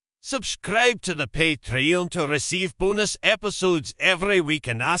Subscribe to the Patreon to receive bonus episodes every week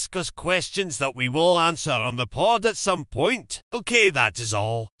and ask us questions that we will answer on the pod at some point. Okay, that is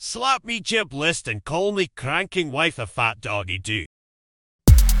all. Slap me jib list and call me cranking wife a fat doggy do.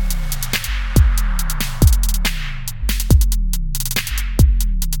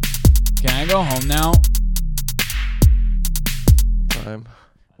 Can I go home now? Time.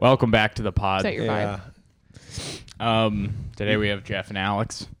 Welcome back to the pod. Is that your vibe? Today we have Geoff and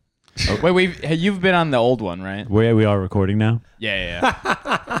Alex. Wait, you've been on the old one, right? We are recording now?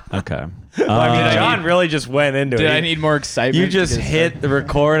 Yeah. Okay. I mean, John really just went into it. Did I need more excitement? You just hit the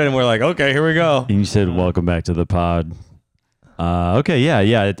record and we're like, okay, here we go. And you said, welcome back to the pod. Okay,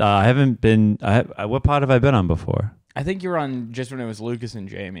 yeah. I haven't been... what pod have I been on before? I think you were on just when it was Lucas and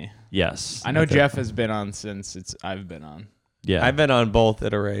Jamie. Yes. I know Geoff has been on since I've been on. Yeah. I've been on both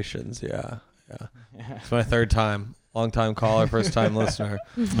iterations, yeah. It's my third time. Long-time caller, first-time listener.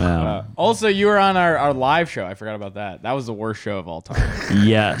 Also, you were on our live show. I forgot about that. That was the worst show of all time.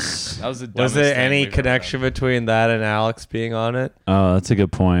 Yes. That was the Was dumbest there thing any we've connection between that and Alex being on it? Oh, that's a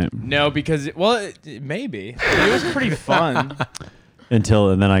good point. No, because maybe it was pretty fun. And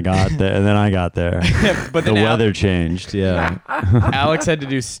then I got there. But the weather changed. Yeah. Alex had to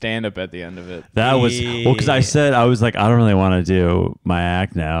do stand-up at the end of it. That was because I was like, I don't really want to do my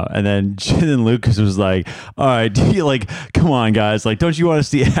act now, and then Lucas was like, all right, do you come on guys, don't you want to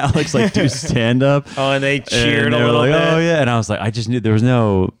see Alex do stand up? Oh, and they cheered and a little bit. Oh yeah, and I was like, I just knew there was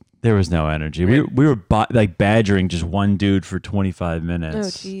no energy. We were badgering just one dude for 25 minutes.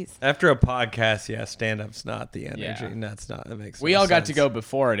 Oh, jeez. After a podcast, yeah, stand-up's not the energy. Yeah. And that's not, that makes We no all got sense. to go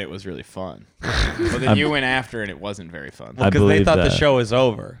before, and it was really fun. But then you went after, and it wasn't very fun. I Because they believe thought the that. show was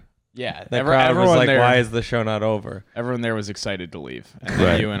over. Yeah, The crowd was like, why is the show not over? Everyone there was excited to leave, and then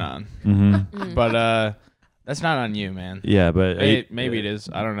Right. you went on. Mm-hmm. But that's not on you, man. Yeah, but Maybe it is.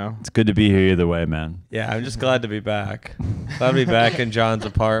 I don't know. it's good to be here either way, man. Yeah, I'm just glad to be back. Glad to be back in John's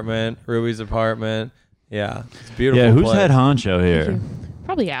apartment, Ruby's apartment. Yeah, it's a beautiful. Yeah, who's place. head honcho here?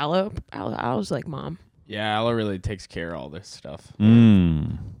 Probably Aloe. Aloe's like mom. Yeah, Ella really takes care of all this stuff.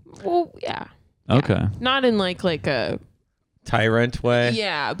 Well, yeah. Okay. Not in like a Tyrant way?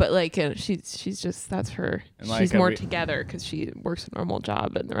 yeah, but she's just that's her. And She's more every- together because she works a normal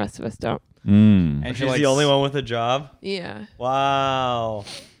job and the rest of us don't. And She's she likes, the only one with a job? Yeah. Wow.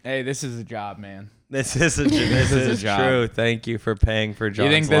 Hey, this is a job, man. This is a This is a job. true. Thank you for paying for John's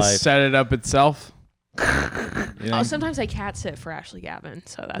You think this life. set it up itself? Oh, sometimes I cat sit for Ashley Gavin,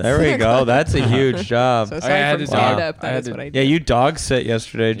 so that's There we go. That's a huge job. So I aside had from to stand dog- up, I had that's to- what I do. Yeah, you dog sit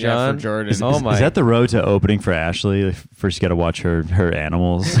yesterday, John. for Jordan. Oh my. Is that the road to opening for Ashley? First, you got to watch her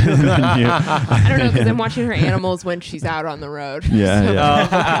animals. I don't know because I'm watching her animals when she's out on the road.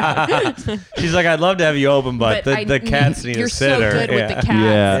 Yeah. She's like, I'd love to have you open, but the cats need you're a sitter. so good with the cats.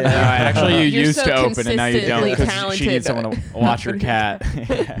 Yeah. Actually, you You're used so to open and now you don't consistently because she needs someone to watch her cat.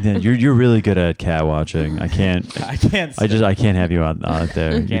 Yeah, you're really good at cat watching. I can't I can't have you out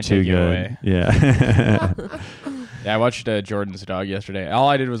there. You're Can't too take you good. away. Yeah. Yeah, I watched Jordan's dog yesterday. All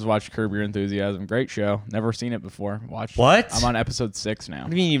I did was watch Curb Your Enthusiasm. Great show. Never seen it before. Watched. What? I'm on episode 6 now. What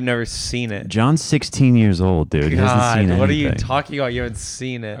do you mean you've never seen it? John's 16 years old, dude. He hasn't seen God, what are you anything. talking about? You haven't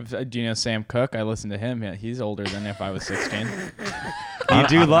seen it. Do you know Sam Cooke? I listened to him. Yeah, he's older than if I was 16. You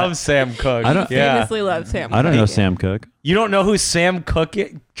do love Sam Cooke. I don't- Yeah. Famously love Sam. I don't know Cooke. Sam Cooke. You don't know who Sam Cooke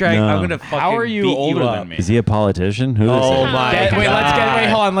is? Drake, No. I'm gonna fucking How are you beat older up. than me? Is he a politician? Who is Oh it? my Wait, God.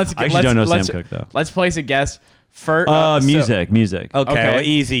 Hold on. I actually don't know Sam Cooke though. Let's place a guess. Music. Okay, Okay. well,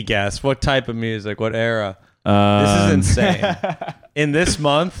 easy guess. What type of music? What era? This Um, is insane. In this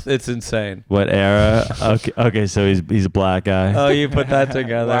month, it's insane. What era? Okay, so he's a black guy. Oh, you put that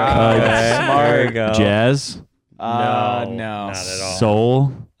together. Wow, Okay, smart. There you go. Jazz, No. not at all.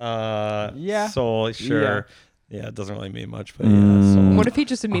 soul. Yeah. Soul, sure. Yeah, it doesn't really mean much, but yeah, soul. What if he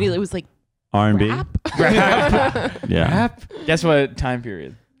just immediately was like R&B. rap? Yeah. Guess what time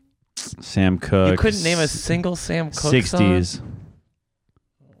period? Sam Cooke. You couldn't name a single Sam Cooke 60s. song?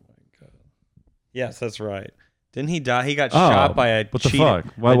 Yes, that's right. Didn't he die? He got shot by a What the cheetah.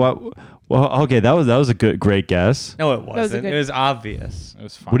 fuck? What? Well, okay, that was a great guess. No, it was a wasn't. good- It was obvious. It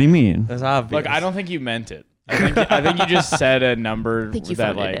was fine. What do you mean? It was obvious. Look, I don't think you meant it. I think you just said a number I think you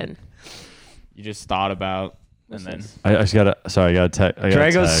that phoned it in. you just thought about, and then I just gotta. Sorry, I gotta text.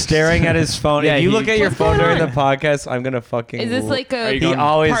 Drago's staring at his phone. Yeah, if you he- look at your What's phone going during the on? podcast, I'm gonna fucking. Is this like Are a you He going-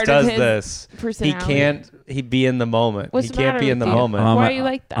 always part does of his this. He personality? can't. He be in the moment. What's he the can't matter be in with the you? moment. I'm Why on are you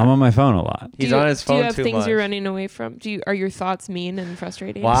like that? I'm on my phone a lot. He's on his phone Do you have too things much. you're running away from? Are your thoughts mean and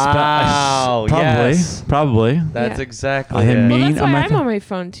frustrating? Wow. Probably. Yes. Probably. That's Yeah. exactly I am it. mean. Well, that's on why my I'm on my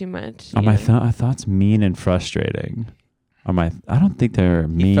phone too much. On you my know? thoughts mean and frustrating. I don't think they're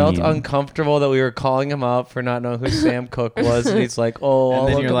mean. He felt uncomfortable that we were calling him out for not knowing who Sam Cooke was, and he's like, "Oh," And I'll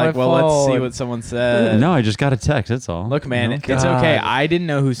then look you're at like, my well, let's see phone. what someone said. No, I just got a text. That's all. Look, man, No? it's okay. God. I didn't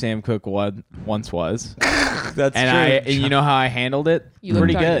know who Sam Cooke once was, That's and true. you know how I handled it? You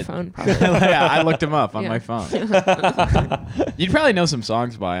Pretty looked on your good. phone, probably. Yeah, I looked him up on Yeah. my phone. You'd probably know some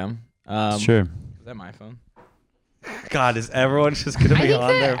songs by him. Sure. Is that my phone? God, is everyone just gonna I be think on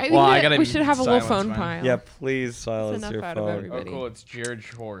that, there? I think Well, I that gotta we should have a little silence phone mine. pile. Yeah, please silence enough your out of phone. everybody. Oh, cool. It's Jared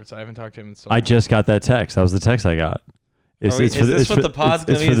Schwartz. I haven't talked to him in so I long. just got that text. That was the text I got. Is this what the pod's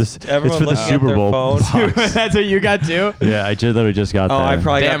gonna be? Is everyone it's for the looking at Super their Bowl phones? box. That's what you got too? Yeah, I literally just got Oh, that. I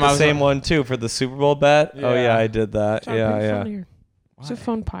probably Damn, got I the was same on- one too for the Super Bowl bet. Oh Yeah. yeah, I did that. John, Yeah, put your yeah. phone here. It's a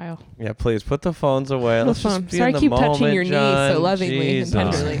phone pile. Yeah, please put the phones away. Little Let's phone. just be Sorry, in the I keep touching moment, your knee John. so lovingly and Jesus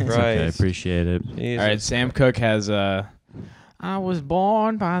tenderly. It's okay. I Christ. appreciate it. Jesus. All right, Sam Cooke has I was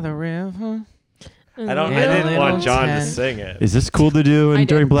born by the river. I don't. Yeah, I didn't want little John to tent. sing it. Is this cool to do I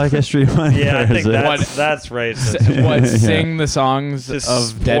during did. Black History Month? Yeah, I or think is it- that's racist. What, Yeah. sing the songs Just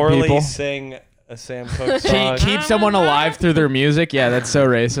of dead poorly people? sing a Sam Cooke song. Keep someone alive through their music? Yeah, that's so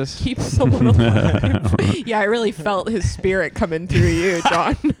racist. Keep someone alive. Yeah, I really felt his spirit coming through you,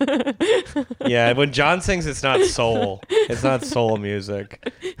 John. Yeah, when John sings, it's not soul. It's not soul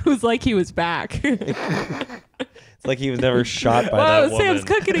music. It was like he was back. It's like he was never shot by Whoa, that woman. Sam's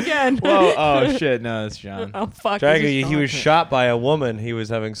cooking again. Whoa, oh shit, no, it's John. Oh, fuck. Dragon, it's just he was John. shot by a woman he was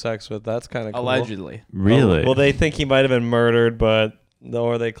having sex with. That's kind of cool. Allegedly. Really? Well, they think he might have been murdered, but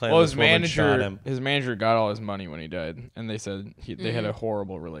or they claim Well, this woman shot him. his manager got all his money when he died, and they said they had a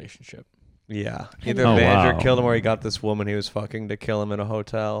horrible relationship. Yeah, either Oh, manager wow. killed him or he got this woman he was fucking to kill him in a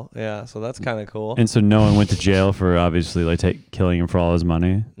hotel. Yeah, so that's kind of cool. And so no one went to jail for obviously killing him for all his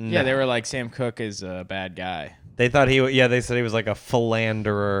money. Yeah, they were like, Sam Cooke is a bad guy. They thought they said he was like a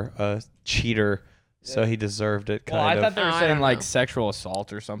philanderer, a cheater, so he deserved it. Well, I Kind thought of. they were I saying don't like know. sexual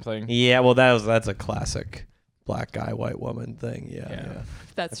assault or something. Yeah, well, that's a classic black guy, white woman thing. Yeah.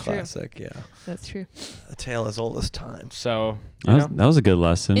 That's A true. classic. Yeah, That's true. a tale as old as time. So, you That was a good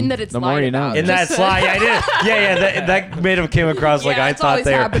lesson. In that it's The more lied you know. about. In that Just- slide, I did. Yeah. That made him came across like Yeah, I it's thought always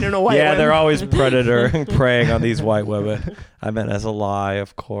they were. happened in a white Yeah, woman. they're always predator preying on these white women. I meant as a lie,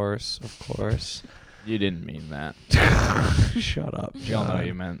 of course. you didn't mean that. Shut up. We all know John.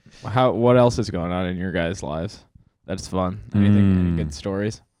 you meant. What else is going on in your guys' lives? That's fun. Any good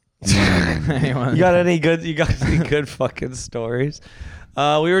stories? Anyone? You got any good fucking stories?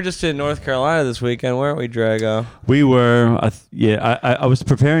 We were just in North Carolina this weekend, weren't we, Drago? We were, I was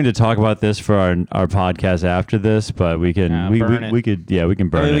preparing to talk about this for our podcast after this, but we can, burn it. we could burn I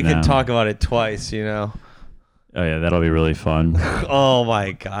mean, it we could now. talk about it twice, you know. Oh yeah, that'll be really fun. Oh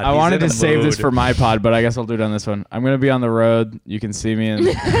my God! I he's wanted in to a save this mood. for my pod, but I guess I'll do it on this one. I'm going to be on the road. You can see me in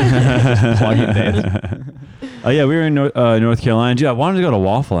plugging days. Oh yeah, we were in North Carolina. Dude, I wanted to go to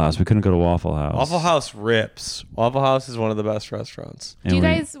Waffle House. We couldn't go to Waffle House. Waffle House rips. Waffle House is one of the best restaurants. And Do you we-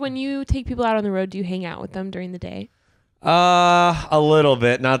 guys, when you take people out on the road, do you hang out with them during the day? A little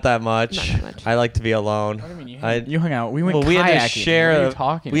bit, not that much. Not that much. I like to be alone. What do you mean I- you hung out? We went Well, kayaking. we had to What share. are you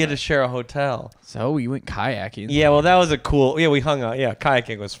talking We had to about? share a hotel. So we went kayaking. Yeah, well, that was a cool. Yeah, we hung out. Yeah,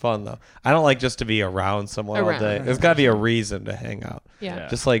 kayaking was fun though. I don't like just to be around someone all Around. day. There's got to be a reason to hang out. Yeah. Yeah.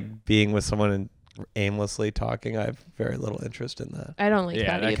 Just like being with someone and aimlessly talking, I have very little interest in that. I don't like Yeah,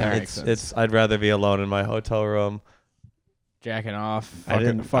 that that either. kinda makes It's. sense. I'd rather be alone in my hotel room. Jacking off. I Fucking,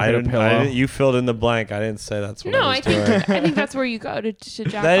 didn't. fucking a pillow. You filled in the blank. I didn't say that's what No, I was I think doing. I think that's where you go to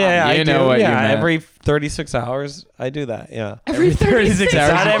jack Yeah, off. I You do. know what you yeah, meant. every 36 hours, I do that. Yeah. Every 36 It's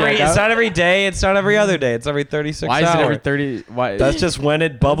hours not you every. jack It's out? not every day. It's not every other day. It's every 36 Why hours. is it every 30? Why? That's just when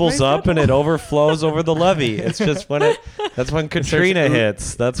it bubbles Very up and it overflows over the levee. It's just when it. That's when Katrina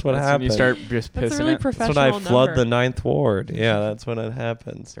hits. That's what that's when happens. you start just That's a pissing really it. That's professional when I flood number. the ninth ward. Yeah, that's when it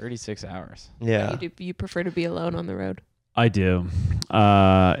happens. 36 hours. Yeah, You prefer to be alone on the road. I do.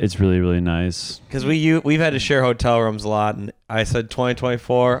 It's really, really nice. because we've had to share hotel rooms a lot, and I said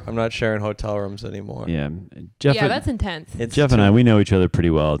 2024. I'm not sharing hotel rooms anymore. Yeah, Jeff. Yeah, that's intense. It's Jeff and too- I, we know each other pretty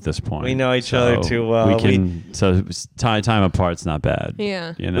well at this point. We know each other too well. We can. So time apart's not bad.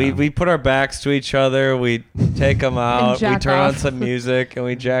 Yeah. You know? We put our backs to each other. We take them out. We jack turn on off. some music and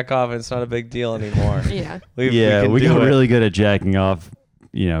we jack off. And it's not a big deal anymore. Yeah. We we can got do it. really good at jacking off.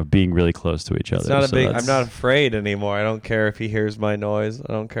 You know, being really close to each other. It's not a so big. that's- I'm not afraid anymore. I don't care if he hears my noise.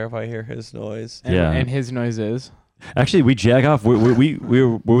 I don't care if I hear his noise. And, Yeah. And his noise is. Actually, we jack off. We're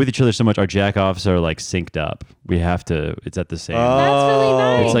with each other so much. Our jack offs are like synced up. We have to. It's at the same. That's really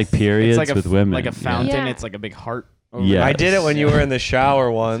nice. It's like periods It's like with women. like a fountain. Yeah. It's like a big heart. Over Yeah. there. I did it when you were in the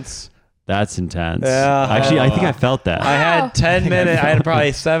shower once. That's intense. Yeah. Actually, I think I felt that. I had 10 minutes. I had felt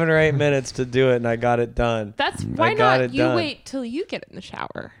probably 7 or 8 minutes to do it, and I got it done. That's why got not it you done. wait till you get in the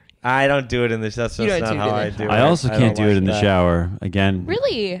shower. I don't do it in the. That's You just don't not do how it I in the do it. I also don't can't do it like in the that. shower. Again.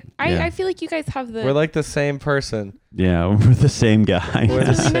 Really? Yeah. I feel like you guys have the. We're like the same person. Yeah, we're the same guy. We're the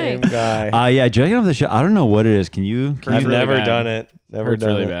That's really same nice. guy. Yeah, jerking off the shower. I don't know what it is. Can you? I've really never bad. done it. Never Hurts done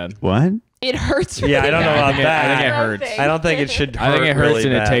really it. bad. What? It hurts. Really Yeah, I don't know bad. about I think it that. hurts. I don't think it should hurt I think it hurts really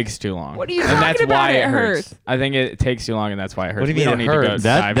and bad. it takes too long. What are you and talking that's about? why It it hurts. hurts. I think it takes too long and that's why it hurts. What do you We mean don't it need to go hurts?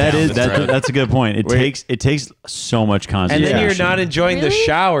 dive That down is this road. that's a good point. It Wait. takes so much And concentration. then you're not enjoying the Really?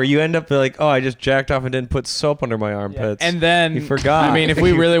 shower. You end up like, oh, I just jacked off and didn't put soap under my armpits. And then You forgot. I mean, if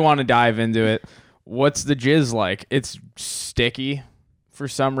we really want to dive into it, what's the jizz like? It's sticky for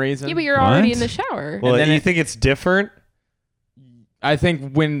some reason. Yeah, but you're already What? in the shower. well, and then you it- think it's different? I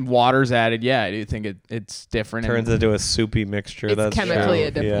think when water's added, yeah, I do think it's different. Turns into a soupy mixture. It's That's chemically true.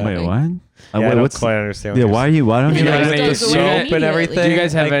 a different Yeah. Wait, thing. what? Yeah, I don't what's quite understand. yeah? What Why are you? Why don't You you? know, Like, like the do you soap guys- and everything? do you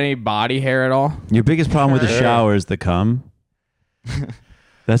guys have Like, any body hair at all? your biggest problem with the Sure. shower is the cum.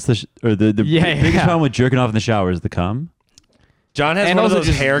 That's the the Yeah, biggest yeah. problem with jerking off in the shower is the cum. John has And one of also those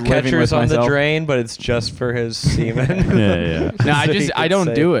just hair living catchers with on the myself. drain, but it's just for his semen. Yeah. No, I So just he I can don't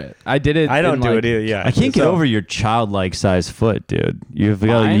say- do it. I did it. I don't in, do like, it either. Yeah, I can't get So- over your childlike size foot, dude.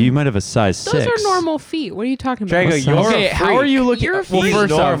 Mine? You might have a size Those 6. are normal feet. What are you talking about? Drago, you're Okay, a how are freak. you looking? You're a well, freak.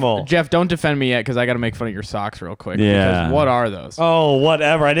 first Normal. off, Jeff, don't defend me yet because I got to make fun of your socks real quick. Yeah. Because what are those? Oh,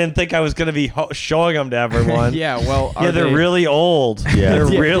 whatever. I didn't think I was gonna be showing them to everyone. Yeah, well, Yeah, are they're they- really old. Yeah.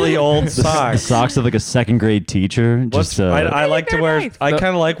 They're Yeah. really old The socks. socks of like a second grade teacher. What's, Just I like to they're wear. nice. I The-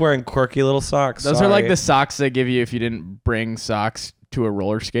 kind of like wearing quirky little socks. Those are like Sorry. the socks they give you if you didn't bring socks to a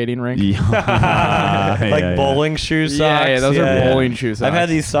roller skating rink. like bowling shoe socks. Yeah, those are bowling shoe socks. I've had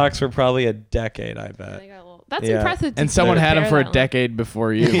these socks for probably a decade. I bet. That's Yeah. impressive. to and someone keep had them hair for a that long. decade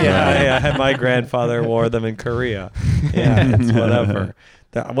before you. Yeah. My grandfather wore them in Korea. Yeah, it's whatever.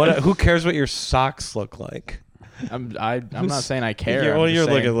 Who cares what your socks look like? I'm not saying I care. You're, I'm well, just you're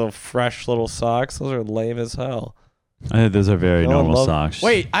looking saying- at little fresh little socks. Those are lame as hell. I think those are very No one normal love- socks.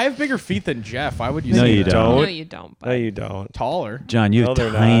 Wait, I have bigger feet than Jeff. Why would you No, say you that? don't. No, you don't. No, you don't. Taller. John, you No, have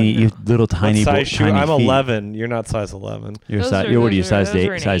they're tiny, not. you have little tiny, What size shoe? tiny I'm feet. 11. You're not size 11. You're Those size. are- What are you? those are- Size those 8?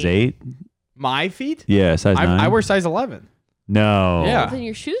 are an Size 8. 8? My feet? Yeah, size 9. I wear size 11. No. Yeah. Well, then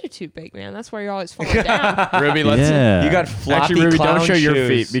your shoes are too big, man. That's why you're always falling down. Ruby, let's. Yeah. You got floppy Actually, Ruby, clown don't show your shoes.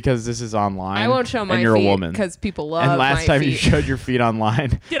 feet because this is online. I won't show my and you're feet a woman. because people love And last my time feet. you showed your feet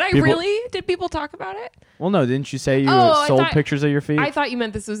online. Did I people- really? Did people talk about it? Well, no, didn't you say you Oh, I sold thought- pictures of your feet? I thought you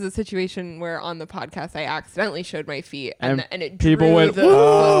meant this was a situation where on the podcast I accidentally showed my feet And and it people drew went, the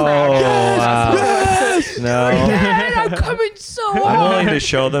Oh, foot crack. wow. No. Dad, I'm coming so I'm hard. willing to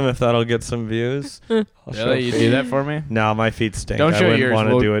show them if that'll get some views. I'll show Really? You feet. do that for me? No, my feet stink. Don't I show wouldn't yours. want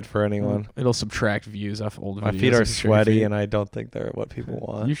to We'll- do it for anyone. It'll subtract views off old videos. My feet are if you show your sweaty, feet. and I don't think they're what people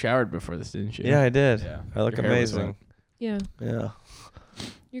want. You showered before this, didn't you? Yeah, I did. Yeah. I look Your hair was amazing. Yeah, Yeah.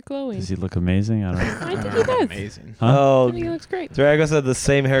 you're glowing. Does he look amazing? I don't know. I think he does. Amazing. Huh? I Oh, think he looks great. Dragos had the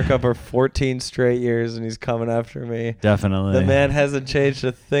same haircut for 14 straight years, and he's coming after me. Definitely. The man hasn't changed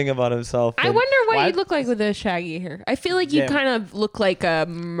a thing about himself. I and- wonder what What? you'd look like with a shaggy hair. I feel like you Yeah. kind of look like a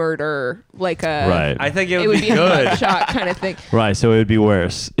murder, like a Right. I think it It would, would be a good. bloodshot kind of thing. Right. So it would be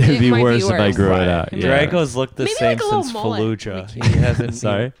worse. It would It be might be worse if I worse. grew Right. it out. Yeah. Yeah. Dragos look the Maybe same like a little since mullet. Fallujah. Like- He hasn't.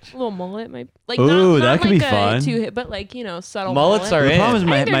 Sorry. A little mullet might like Ooh, not that could like be a fun. two hit, but like subtle. Mullets mullet. are The in. problem is I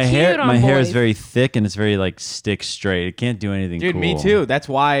my, think my they're hair cute on my hair is boys. very thick and it's very like stick straight. It can't do anything Dude, cool. me too. That's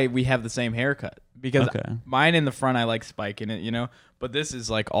why we have the same haircut. Because Okay. mine in the front, I like spiking it, you know? But this is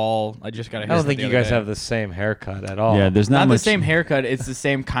like all, I just got a I haircut. don't think the you other guys day. have the same haircut at all. Yeah, there's Not not, the much. same haircut. It's the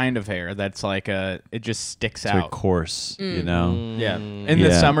same kind of hair that's like it just sticks It's very out. coarse, Mm. you know. Yeah. In the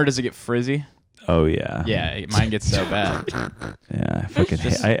Yeah. summer, does it get frizzy? Oh yeah. Yeah, mine gets so bad. Yeah, I fucking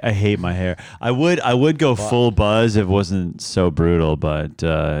I hate my hair. I would go full buzz if it wasn't so brutal, but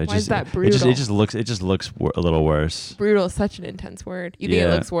Why is that it brutal? just looks a little worse. Brutal is such an intense word. You think it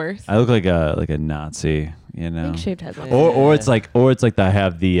Yeah. looks worse? I look like a Nazi, you I know. think shaved heads. Or it's like I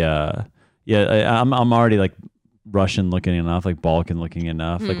have the I'm already like Russian looking enough, like Balkan looking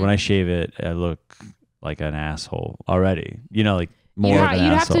enough. Like when I shave it, I look like an asshole already. You know, like more of an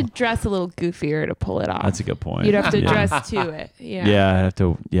you'd asshole. have to dress a little goofier to pull it off. That's a good point. You'd have to Yeah. dress to it. Yeah. Yeah, I have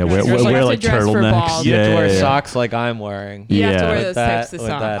to. Yeah, wear, You'd wear have like to dress for turtlenecks. balls. You have to wear yeah. socks like I'm wearing. You have to Yeah. wear With those that- types of with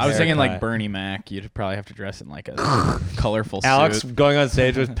socks. that I was thinking like haircut. Bernie Mac. You'd probably have to dress in like a colorful Alex suit. going on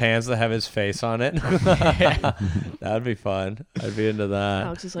stage with pants that have his face on it. That'd be fun. I'd be into that.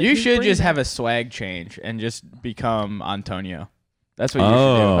 Alex is like, You "Who's should Bernie just Mac?" have a swag change and just become Antonio. That's what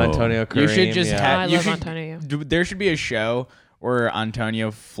Oh. Antonio you should do. You Kareem, should yeah. Oh, I have. You love should, Antonio. There should be a show where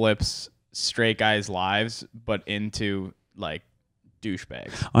Antonio flips straight guys' lives, but into like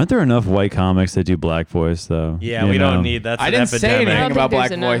douchebags. Aren't there enough white comics that do black voice though? Yeah, You we know? don't need that's I an didn't say epidemic. I anything don't about think black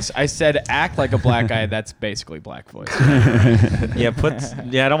there's enough. voice. I said act like a black guy. That's basically black voice.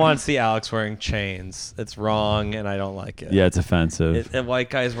 Yeah, I don't want to see Alex wearing chains. It's wrong, and I don't like it. Yeah, it's offensive. A white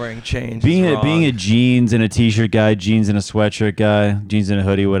guy's wearing chains. being is a being a wrong. jeans and a t-shirt guy, jeans and a sweatshirt guy, jeans and a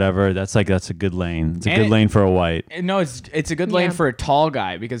hoodie, whatever. That's a good lane. It's a And good lane for a white. No, it's a good lane Yeah. for a tall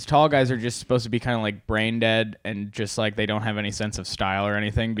guy because tall guys are just supposed to be kind of like brain dead and just like they don't have any sense of style or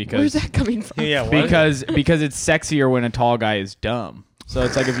anything Where's because that coming from? Yeah, what? because it's sexier when a tall guy is dumb. So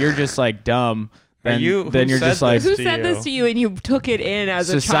it's like if you're just like dumb, then who you're said just like this? Who said this to you and you took it in as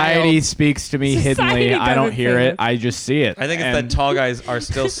society a child? speaks to me Society hiddenly. I don't doesn't hear say it. this. I just see it. I think it's And that tall guys are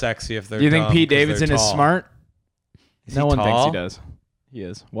still sexy if they're. Do you think dumb Pete 'cause they're Davidson is tall. smart? Is No he one thinks tall? he does. He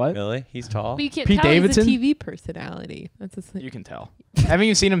is. What? Really? He's tall. But you can't Pete tell Davidson? he's a TV personality. That's a thing. You can tell. Haven't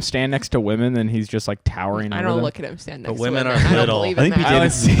you seen him stand next to women and he's just like towering I over don't them? look at him stand next But to women women. are I don't little. believe I in think Pete that. I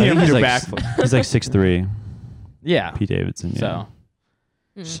Davidson. see I think him he's do like backflips. he's like 6'3". Yeah. Pete Davidson. Yeah.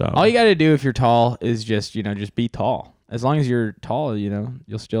 So So all you got to do if you're tall is just be tall. As long as you're tall,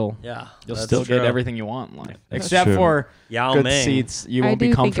 you'll still Yeah, you'll that's still true. get everything you want in life. That's Except true. for Yao good Ming. seats, you I won't do be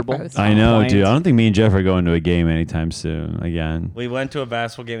think if comfortable. I was I know, Planes. dude. I don't think me and Jeff are going to a game anytime soon again. We went to a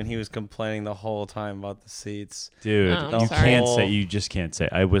basketball game and he was complaining the whole time about the seats. Dude, Oh, you sorry. can't say. You just can't say.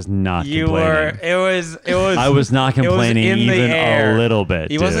 I was not You complaining. were. It was. I was not it was complaining in the even air. a little bit. It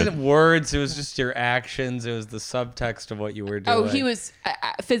dude. wasn't words. It was just your actions. It was the subtext of what you were doing. Oh, he was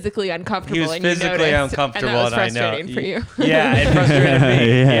physically uncomfortable. He was and you physically noticed, uncomfortable, and that was and I know. frustrating for you. Yeah, it frustrated me.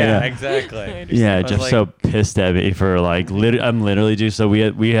 Yeah, yeah, yeah. exactly. Yeah, I was Jeff's like- so pissed at me for like. I'm literally just so we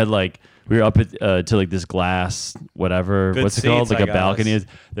had like we were up at to like this glass whatever. Good What's it called? seats, Like I a balcony. guess.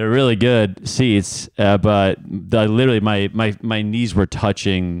 They're really good seats, but literally my knees were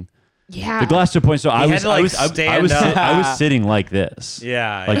touching Yeah. the glass to a point. So I had was to, like, I was stand up. I was sitting like this.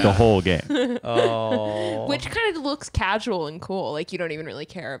 Yeah. Like yeah. the whole game. Oh. Which kind of looks casual and cool. Like you don't even really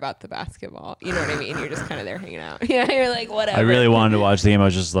care about the basketball. You know what I mean? You're just kind of there hanging out. Yeah, you're like whatever. I really wanted to watch the game. I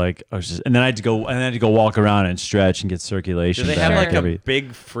was just, and then I had to go walk around and stretch and get circulation. Do they have back like a every-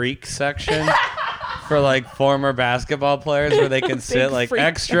 big freak section for like former basketball players where they can sit like freak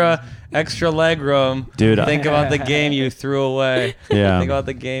extra leg room? Dude, think about the game you threw away. Yeah. Think about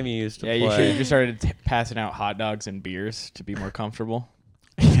the game you used to Yeah, play. you should have just started passing out hot dogs and beers to be more comfortable.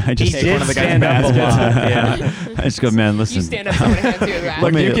 I just Take one of the guys' stand up a baskets. lot. Yeah. I just go, man. Listen, You stand up, someone hands you a bag.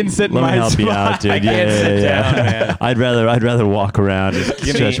 Look, you can sit in let me my help you out, spot. dude. I Yeah, can't yeah, sit yeah. down, man. I'd rather walk around and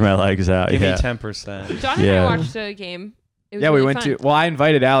Give stretch me- my legs out. Give Yeah. me 10%. John and Yeah. I watched a game. It was Yeah, we really went fun. to. Well, I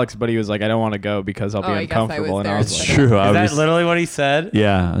invited Alex, but he was like, "I don't want to go because I'll be Oh, I guess I uncomfortable." was And I there was It's like, instead. true. I Is that was. literally what he said?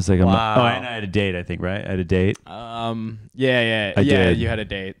 Yeah, I was like, Wow. and I had a date. I think, right? I had a date. yeah, I did. You had a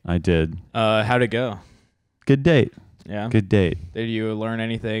date. I did. How'd it go? Good date. Yeah. Good date. Did you learn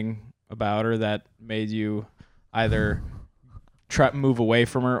anything about her that made you either move away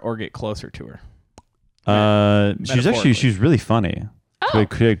from her or get closer to her? She was really funny. Oh.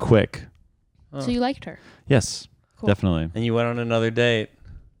 Very quick. So you liked her? Yes, Cool. definitely. And you went on another date.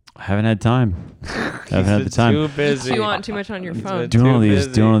 I haven't had time. haven't had the time. Too busy. You want too much on your He's phone? been Doing all too these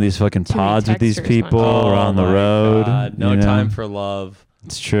busy. fucking Too many pods with these texters, people. man. We're on the my road. God. No you know? time for love.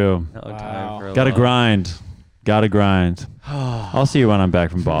 It's true. No Wow. time for Gotta love. grind. Gotta grind. I'll see you when I'm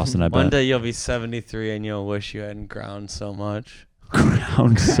back from Boston. I bet. One day you'll be 73 and you'll wish you hadn't ground so much.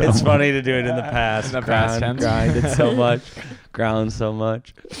 Ground so It's much. funny to do it in the past. In the past Ground, tense. grinded so much. Ground so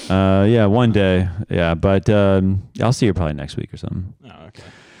much. Yeah, one day. Yeah, but I'll see her probably next week or something. Oh, okay.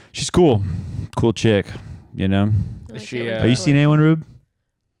 She's cool. Cool chick. You know. I Is like she, it when Are you people- seeing anyone, Rube?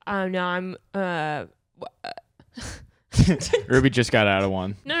 No, I'm. Ruby just got out of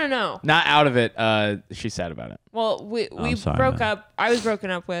one. No. Not out of it. She's sad about it. Well, we I'm sorry, broke man. up. I was broken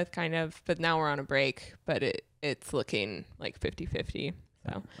up with, kind of, but now we're on a break. But it's looking like 50-50.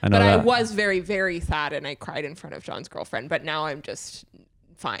 So. I know But I that. was very, very sad, and I cried in front of John's girlfriend. But now I'm just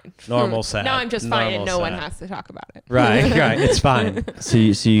fine. Normal sad. Now I'm just fine, and Normal no one sad. has to talk about it. Right. It's fine. So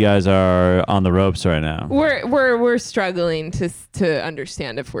you guys are on the ropes right now. We're struggling to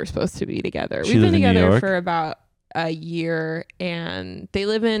understand if we're supposed to be together. She We've live been in New together York? for about a year, and they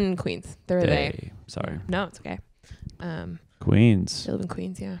live in Queens. They're they. Hey, sorry. No, it's okay. Queens. They live in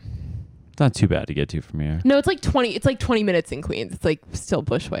Queens, yeah. It's not too bad to get to from here. No, it's like 20 minutes in Queens. It's like still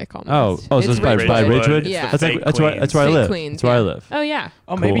Bushwick almost. So it's by Ridgewood? Yeah. That's Fake that's where I Queens. live. Queens, That's where I yeah. live. Oh yeah.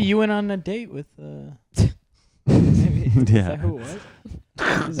 Oh, maybe Cool. you went on a date with. Maybe, Is Yeah. that who it was?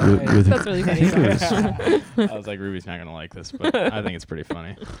 That's really funny. I was like, Ruby's not gonna like this, but I think it's pretty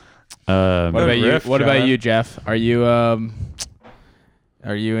funny. Um, What about you? riff, What about John. you, Jeff? Are you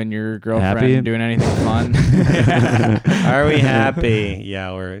Are you and your girlfriend Happy? doing anything fun? Are we happy?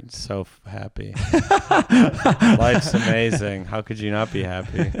 Yeah, we're so happy. Life's amazing. How could you not be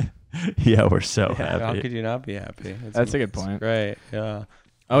happy? Yeah, we're so How happy. could you not be happy? That's a good It's point. great. Yeah.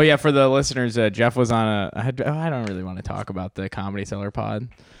 Oh yeah, for the listeners, Jeff was on I don't really want to talk about the Comedy Cellar pod.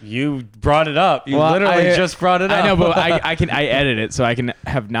 You brought it up. You Well, literally just brought it up. I know, but I edit it, so I can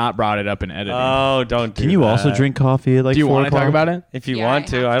have not brought it up in editing. Oh, don't do Can you also that. drink coffee at like Do you 4 want to talk o'clock? about it? If you Yeah, want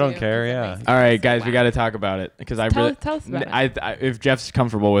to, have I don't to, care. 'cause it Yeah. makes me All right, so guys, we wow. got to talk about it because I Tell really. us about I if Jeff's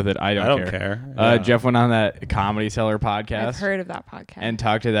comfortable with it, I don't care. Yeah. Jeff went on that Comedy Cellar podcast I've heard of that podcast. and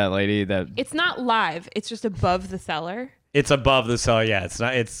talked to that lady that. It's not live. It's just above the cellar. It's above the cellar. Yeah, it's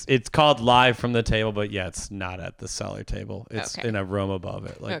not. It's called live from the table, but yeah, it's not at the cellar table. It's Okay. in a room above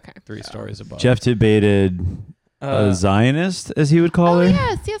it, like Okay. 3 stories above. Jeff debated a Zionist, as he would call Oh her.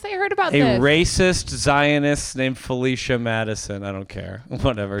 yes, I heard about a this. racist Zionist named Felicia Madison. I don't care.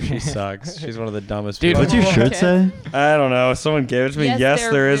 Whatever. She sucks. She's one of the dumbest Dude, people. What's your shirt say? I don't know. Someone gave it to me. Yes, Yes,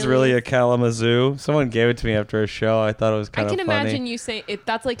 there there is really really a is. Kalamazoo. Someone gave it to me after a show. I thought it was I kind can of funny. imagine you say it.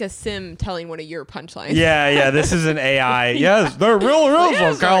 That's like a sim telling one of your punchlines. Yeah. This is an AI. Yes, there really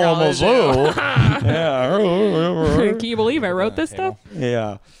is a Kalamazoo. Yeah. Can you believe I wrote this stuff?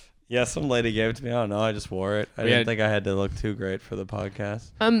 Yeah. Yeah, some lady gave it to me. I don't know. I just wore it. I We didn't had- think I had to look too great for the podcast.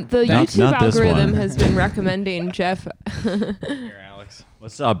 The Not- YouTube not this algorithm one. has been recommending Jeff. Here, Alex.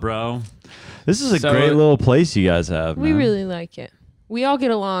 What's up, bro? This is a So- great little place you guys have. We man. really like it. We all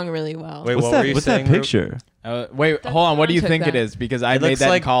get along really well. Wait, What's what that? were you What's saying, that Rube? picture? Wait, That's hold on. What do you John think took it that. is? Because I It made looks that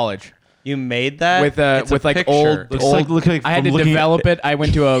like- in college You made that with It's a with like picture. old. Looks old like- look like I had from to looking develop it. I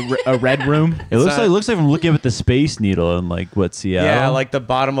went to a red room. It looks not- like from looking up at the Space Needle in like what Seattle. Yeah, like the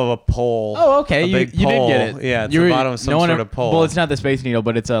bottom of a pole. Oh, okay. A You big did pole. get it. Yeah, it's You the were- bottom of some sort of pole. Well, it's not the Space Needle,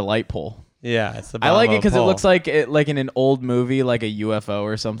 but it's a light pole. Yeah, it's the I bottom like it of a because it pole. looks like like in an old movie, like a UFO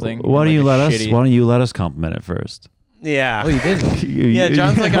or something. Why don't Like you a let us? shitty- Why don't you let us compliment it first? Yeah. didn't. Yeah,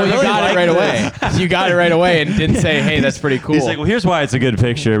 John's like, I Well, you really got like it right this. away. You got it right away and didn't say, "Hey, that's pretty cool." He's like, well, here's why it's a good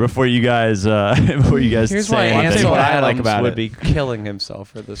picture. Before you guys, Here's say why anything. Ansel Ansel what I like Adams about would it. be killing himself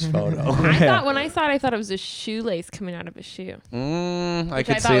for this photo. I thought when I saw it, I thought it was a shoelace coming out of a shoe. I Which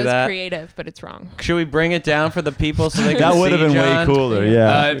could I thought see was that. creative, but it's wrong. Should we bring it down for the people so they can That see would have been John? way cooler.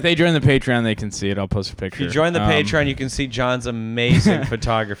 Yeah. if they join the Patreon, they can see it. I'll post a picture. If you join the Um, Patreon, you can see John's amazing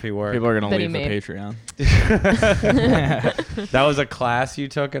photography work. People are gonna That he leave the made. Patreon. That was a class you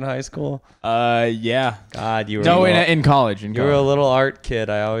took in high school? Yeah. God, you were No, a little, in college. you were a little art kid.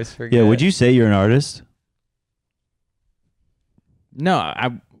 I always forget. Yeah. Would you say you're an artist? No,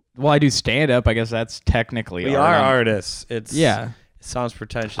 I do stand up. I guess that's technically. We art. are I'm- artists. It's Yeah. It sounds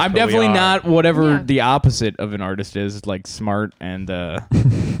pretentious. I'm but we definitely are. not whatever Yeah. the opposite of an artist is, like smart and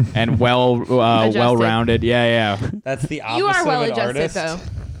and well rounded. Yeah. That's the opposite You are well of an adjusted, artist. though.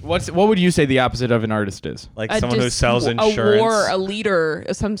 What would you say the opposite of an artist is? Like someone who dis- sells a insurance. war, a leader,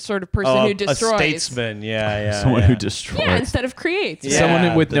 some sort of person Oh, who destroys. A statesman. Yeah. Someone yeah. who destroys. Yeah, instead of creates. Yeah.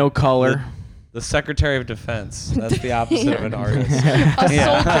 Someone with the- no color. The Secretary of Defense. That's the opposite of an artist. A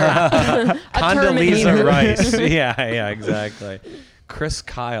soldier. A Condoleezza Terminator. Rice. Yeah, exactly. Chris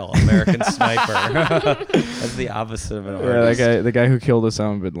Kyle, American Sniper. That's the opposite of an artist. the guy who killed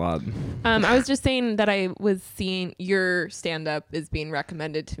Osama bin Laden. I was just saying that I was seeing your stand-up is being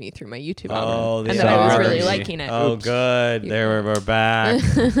recommended to me through my YouTube algorithm, the and that I was really sorry. liking it. Oh, Oops. good. You- There we're back.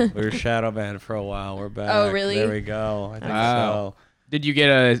 We were shadow banned for a while. We're back. Oh, really? There we go. I think Wow. so. Did you get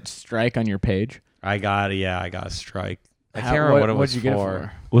a strike on your page? I got a strike. I How- can't remember what it was what'd you get it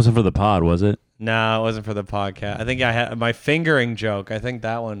for. Wasn't for the pod, was it? No, it wasn't for the podcast. I think I had my fingering joke. I think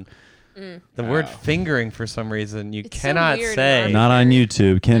that one. The word fingering for some reason you It's so cannot weird in say. our- Not on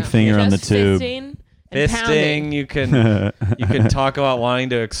YouTube. Can't No. finger on the Just tube. fisting and Fisting, pounding. you can talk about wanting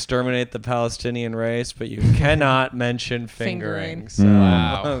to exterminate the Palestinian race, but you cannot mention fingering. Fingering. So,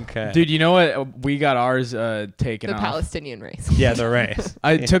 Wow. okay. Dude, you know what? We got ours taken The off. Palestinian race. Yeah, the race.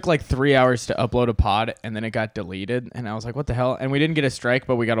 It took like 3 hours to upload a pod, and then it got deleted. And I was like, "What the hell?" And we didn't get a strike,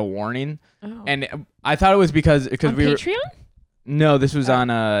 but we got a warning. Oh. And I thought it was because on we were. Patreon? No, this was on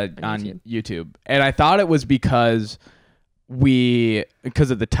YouTube, and I thought it was because of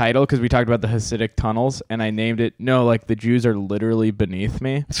the title, because we talked about the Hasidic tunnels, and I named it. No, like the Jews are literally beneath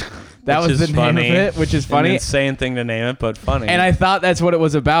me. That Which was the is name funny. of it, which is An funny. insane thing to name it, but funny. And I thought that's what it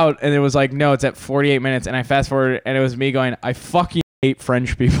was about, and it was like, no, it's at 48 minutes, and I fast forwarded, and it was me going, I fucking hate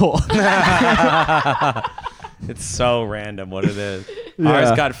French people. It's so random what it is. Yeah.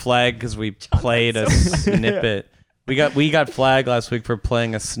 Ours got flagged because we played a snippet. We got flagged last week for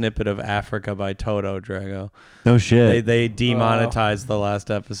playing a snippet of Africa by Toto, Drago. No shit. They demonetized the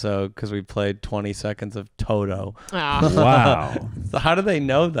last episode because we played 20 seconds of Toto. Wow. So how do they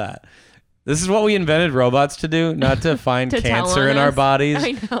know that? This is what we invented robots to do, not to find To tell cancer on in our us. bodies,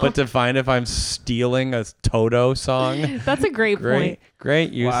 I know. but to find if I'm stealing a Toto song. That's a great point.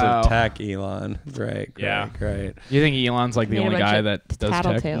 Great use Wow. of tech, Elon. Great. Yeah. Great. You think Elon's like the Made a only bunch guy of that does tech?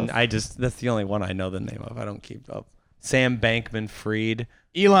 tattletales. That's the only one I know the name of. I don't keep up. Sam Bankman-Fried.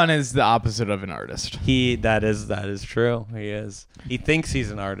 Elon is the opposite of an artist. That is true. He is. He thinks he's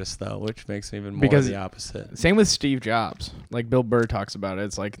an artist though, which makes him even more Because- the opposite. Same with Steve Jobs. Like Bill Burr talks about it.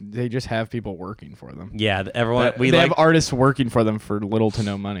 It's like they just have people working for them. Yeah, everyone They have artists working for them for little to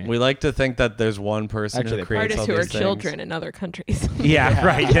no money. we like to think that there's one person Actually, who they creates Artists all who are these things. children in other countries. Yeah,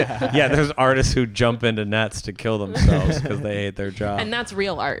 right. Yeah, there's artists who jump into nets to kill themselves because they hate their job. And that's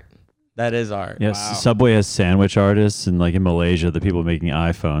real art. That is art. Yes, Wow. Subway has sandwich artists, and like in Malaysia, the people making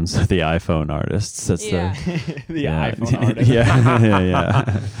iPhones, the iPhone artists. That's Yeah. the yeah. iPhone artist. yeah.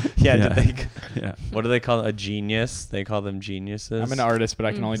 Yeah. Yeah. Yeah. What do they call a genius? They call them geniuses. I'm an artist, but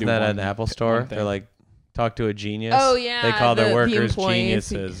I can only Isn't do that one. at an Apple store? one thing. They're like, talk to a genius. Oh yeah. They call their the workers employees.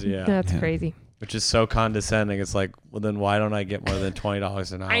 geniuses. Yeah. That's Yeah. crazy. Which is so condescending. It's like, well, then why don't I get more than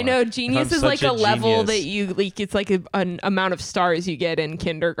 $20 an hour? I know genius I'm is like such a level genius. that you like. It's like an amount of stars you get in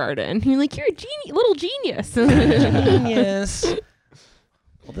kindergarten. You're like, you're a little genius. Genius.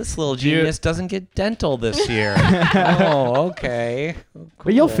 Well, this little genius doesn't get dental this year. Oh, okay.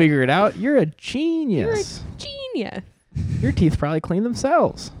 But you'll Cool. figure it out. You're a You're a genius. genius. Your teeth probably clean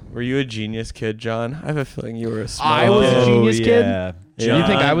themselves. Were you a genius kid, John? I have a feeling you were a smart I was a kid. genius kid? Yeah. Do you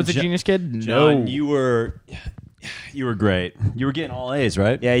think I was a John- genius kid? John, No. you were great. You were getting all A's,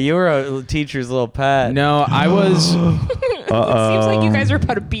 right? Yeah, you were a teacher's little pet. No, I was. It seems like you guys are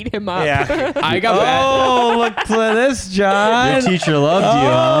about to beat him up. Yeah. I got Oh, look to this, John. Your teacher loved you,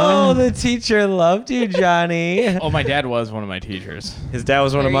 Oh, huh? the teacher loved you, Johnny. Oh, my dad was one of my teachers. His dad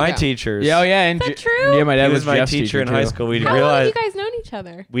was one of There you my go. teachers. Yeah, oh yeah, and Is that true? Yeah, my dad He was my Jeff's teacher in high too. school. We didn't How long have realize. you guys known each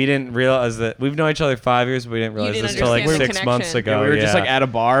other? We didn't realize that we've known each other 5 years, but we didn't realize didn't this till like understand the 6 months connection. ago. Yeah, we were just like at a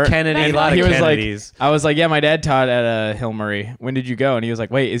bar. Kennedy, That's a lot of he was Kennedys. like, I was like, yeah, my dad taught at Hill Murray. When did you go? And he was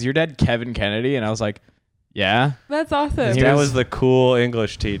like, wait, is your dad Kevin Kennedy? And I was like, yeah. That's awesome. His He dad was- was the cool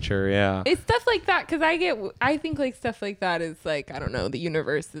English teacher. Yeah. It's stuff like that because I think like stuff like that is like I don't know the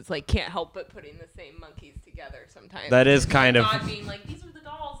universe is like can't help but putting the same monkeys together sometimes. That is It's kind like of- God being like these are the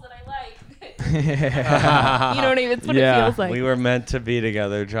dolls that I like. You know what I mean? It's what Yeah. it feels like. We were meant to be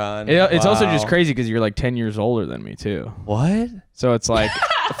together, John. It's also just Wow. crazy because you're like 10 years older than me too. What? So it's like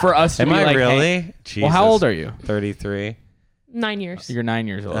for us to Am be I like, really? hey- Jesus. well, how old are you? 33. 9 years. You're 9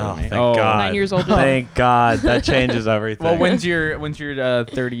 years older Oh, than me. thank God. 9 years older. Thank God. That changes everything. Well, when's your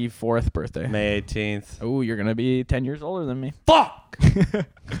 34th birthday? May 18th. Oh, you're gonna be 10 years older than me. Fuck!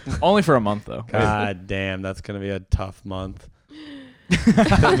 Only for a month though. God damn, that's going to be a tough month. It's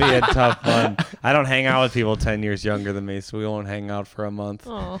going to be a tough month. I don't hang out with people 10 years younger than me, so we won't hang out for a month.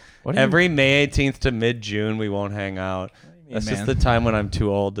 Oh, What do you- Every May 18th to mid-June, we won't hang out. That's just man? the time when I'm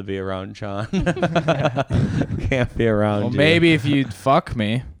too old to be around John. Can't be around Well, you. maybe if you'd fuck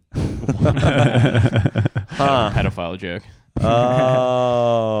me. Huh. Pedophile joke.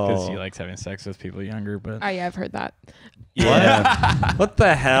 Oh. Because he likes having sex with people younger, but yeah, I've heard that. What? What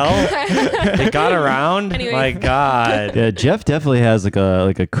the hell? It got around? Anyway. My God. Yeah, Jeff definitely has like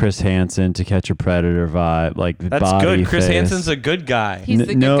a Chris Hansen To Catch a Predator vibe, like That's body good. Chris face. Hansen's a good guy. He's the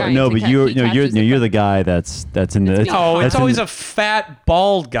good no, guy no, to but catch- you're he no, you're catches no, the you're the guy that's in the. It's No, it's that's in always the- a fat,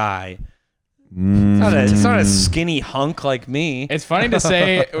 bald guy. Mm. It's not a skinny hunk like me. it's funny to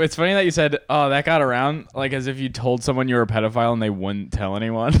say. It's funny that you said, "Oh, that got around," like as if you told someone you were a pedophile and they wouldn't tell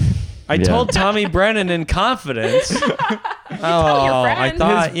anyone. I Yeah. told Tommy Brennan in confidence. your I friend.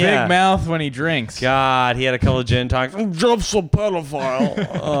 thought, His yeah. big mouth when he drinks. God, he had a couple of gin tonics. Jeff's a pedophile.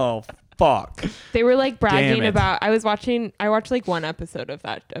 Oh, fuck. They were like Damn bragging it. about. I watched like one episode of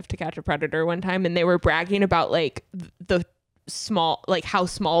To Catch a Predator one time, and they were bragging about like the small, like how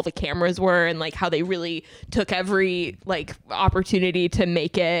small the cameras were, and like how they really took every like opportunity to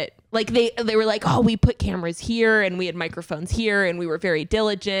make it. Like they were like, oh, we put cameras here and we had microphones here and we were very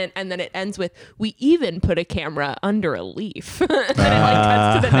diligent. And then it ends with, we even put a camera under a leaf. And then it like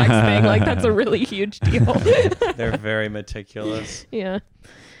cuts to the next thing. Like that's a really huge deal. They're very meticulous. Yeah.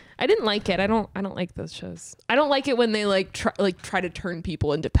 I didn't like it. I don't like those shows. I don't like it when they try to turn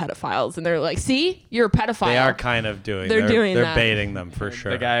people into pedophiles and they're like, see, you're a pedophile. They are kind of doing. They're doing They're that. baiting them for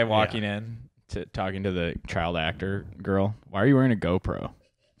sure. The guy walking Yeah. in to talking to the child actor girl. Why are you wearing a GoPro?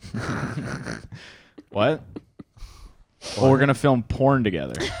 What? Well, we're gonna film porn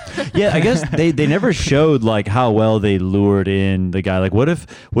together. Yeah, I guess they never showed like how well they lured in the guy. Like, what if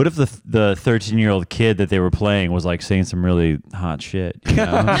the 13-year-old kid that they were playing was like saying some really hot shit? You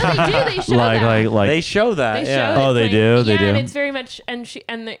know? No, they do. They show that. like They show that. They yeah. show Oh, it's they like- do? They yeah, do? and it's very much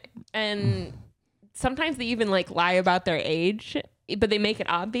and sometimes they even like lie about their age, but they make it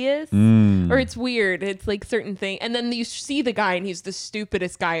obvious. Or it's weird. It's like certain thing, and then you see the guy, and he's the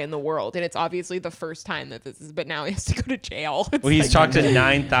stupidest guy in the world, and it's obviously the first time that this is. But now he has to go to jail. It's Well, he's like- talked to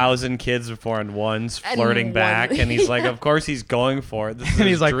 9,000 kids before, and one's And flirting one- back, and he's like, of course he's going for it. This is And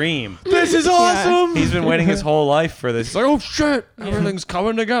his he's like, dream. This is awesome. He's been waiting his whole life for this. He's like, oh shit, everything's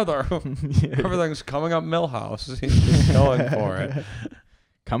coming together. Everything's coming up Millhouse. He's just going for it.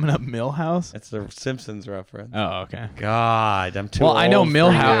 Coming up, Millhouse. It's a Simpsons reference. Oh, okay. God, I'm too Well, I know old for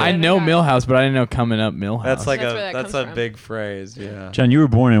Millhouse. you. I know Okay. Millhouse, but I didn't know coming up Millhouse. That's like That's where that that's comes a from. big phrase. Yeah. John, you were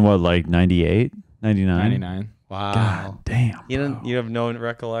born in what, like 98, 99? 99. Wow. God damn. You have no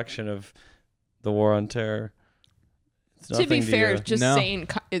recollection of the War on Terror. It's To be nothing fair, you. just No. saying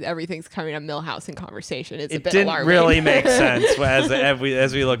everything's coming up Millhouse in conversation is a It bit didn't alarming. really make sense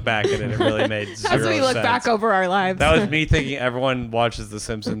as we look back at it. It really made zero As we look sense. back over our lives. That was me thinking everyone watches The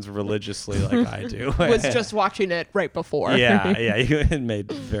Simpsons religiously like I do. was just watching it right before. yeah. It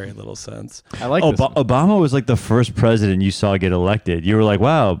made very little sense. I like this. one. Obama was like the first president you saw get elected. You were like,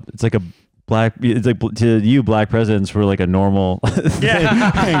 wow, it's like a black. It's like to you, black presidents were like a normal.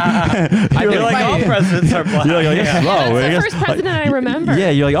 Yeah. think You're like, my- all presidents are black. You're like, oh, yeah, Yeah. slow. That's I the guess- first president I remember. Yeah,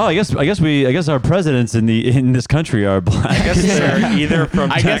 you're like, oh, I guess our presidents in this country are black. I guess they're either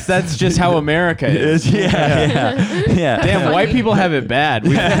from I guess that's just how America is. yeah. Damn, white people have it bad.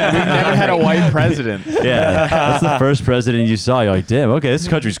 We've never had a white president. Yeah, that's the first president you saw. You're like, damn, okay, this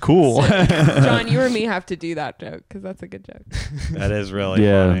country's cool. John, you or me have to do that joke because that's a good joke. That is really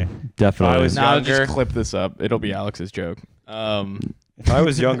Yeah, funny. definitely. If I was Now I'll younger- just clip this up. It'll be Alex's joke. If I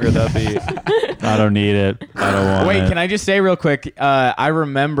was younger, that'd be. I don't need it. I don't want Wait, it. can I just say real quick? I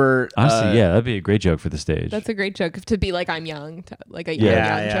remember. Honestly, yeah, that'd be a great joke for the stage. That's a great joke to be like I'm young, like a Yeah.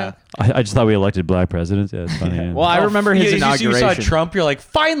 young Yeah. joke. I just thought we elected black presidents. Yeah, it's funny. Yeah. Well, I remember his you inauguration. saw Trump, you're like,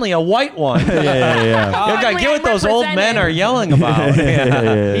 finally a white one. yeah. You gotta Finally, get what I'm those old men represented. are yelling about.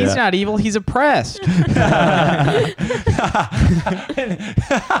 Yeah. He's not evil. He's oppressed.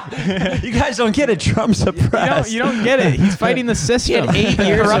 You guys don't get it. Trump's oppressed. You don't get it. He's fighting the system. 8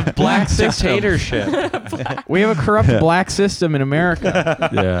 years Corrupt of black system. dictatorship. We have a corrupt black system in America.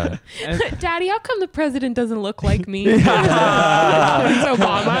 Yeah. Daddy, how come the president doesn't look like me? It's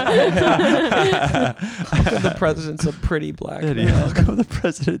Obama. The president's a pretty black man. How come the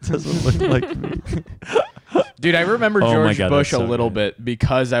president doesn't look like me? Dude, I remember Oh my George God, Bush that's a so little good. bit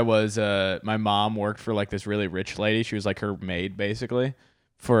because I was my mom worked for like this really rich lady. She was like her maid basically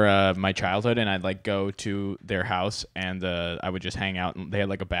for my childhood, and I'd like go to their house and I would just hang out. And they had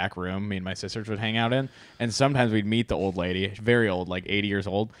like a back room me and my sisters would hang out in, and sometimes we'd meet the old lady, very old, like 80 years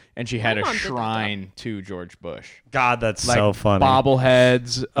old, and she had My a mom did that, shrine to George Bush. God, that's Like so funny.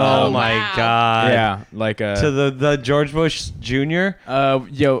 bobbleheads. Oh Oh, my wow. God. Yeah, like To the George Bush Jr.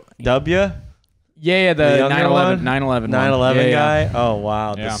 yo, W. yeah, The the younger 9/11, one? 9/11, 9/11 yeah, yeah. guy. Oh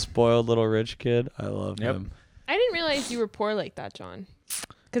wow, Yeah. the spoiled little rich kid. I love Yep. him. I didn't realize you were poor like that, John.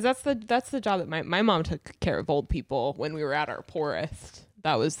 Because that's the job that my mom took care of old people when we were at our poorest.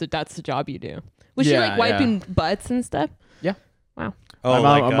 That's the job you do. Was she Yeah, like wiping butts and stuff? Yeah. Wow.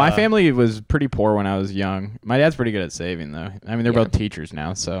 Oh, My family was pretty poor when I was young. My dad's pretty good at saving though. I mean, they're Yeah. both teachers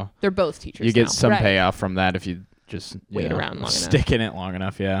now, so They're both teachers. you get now. some Right. payoff from that if you just Wait around long enough. stick in it long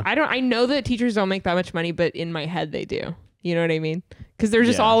enough. Yeah. I know that teachers don't make that much money, but in my head they do. You know what I mean? Because they're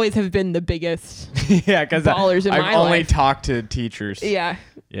just Yeah. always have been the biggest. Yeah, because Ballers in I've my only life. talked to teachers. Yeah.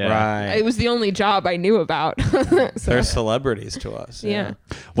 Yeah. Right. It was the only job I knew about. So, They're celebrities to us. yeah.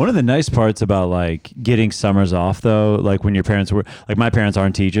 One of the nice parts about like getting summers off though, like when your parents were like my parents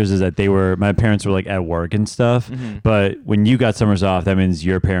aren't teachers, is that my parents were like at work and stuff. Mm-hmm. But when you got summers off, that means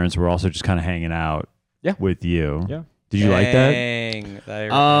your parents were also just kind of hanging out Yeah. with you. Yeah. Did you like that?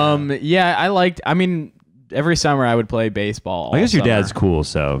 Yeah, I mean, every summer I would play baseball. I all guess your summer. dad's cool,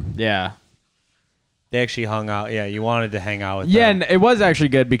 so Yeah. They actually hung out. Yeah, you wanted to hang out with Yeah, them. and it was actually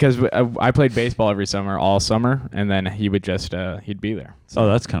good because I played baseball every summer, all summer, and then he would just he'd be there. oh,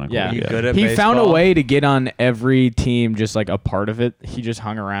 that's kind of cool. Yeah. You good at He found a baseball? way to get on every team, just like a part of it. He just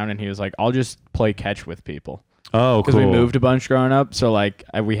hung around and he was like, "I'll just play catch with people." Oh, Because cool. we moved a bunch growing up, so like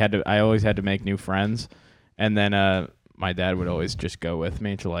I always had to make new friends, and then my dad would always just go with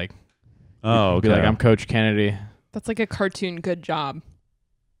me to like Oh, okay. be like, "I'm Coach Kennedy." That's like a cartoon good job.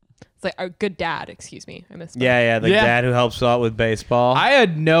 It's like a good dad, excuse me. I missed Yeah, the Yeah. dad who helps out with baseball. I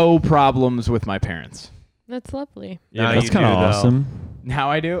had no problems with my parents. That's lovely. Now That's you kind of do, though. awesome.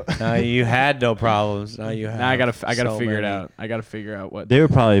 Now I do. Now you had no problems. Now you have. Now I gotta so figure it many. out. I gotta figure out what. They were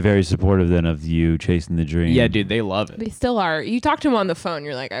probably very supportive then of you chasing the dream. Yeah, dude, they love it. They still are. You talk to them on the phone.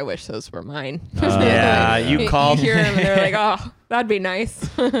 You're like, I wish those were mine. Yeah, you called. You hear them and they're like, oh, that'd be nice.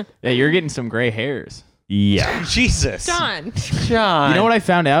 Yeah, you're getting some gray hairs. Yeah, Jesus, John, John. You know what I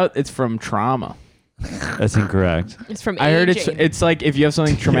found out? It's from trauma. that's incorrect. it's from I heard aging. it's like if you have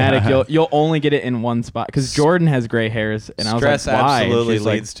something traumatic, Yeah. you'll only get it in one spot. Because Jordan has gray hairs, and Stress I was like, why? And absolutely she's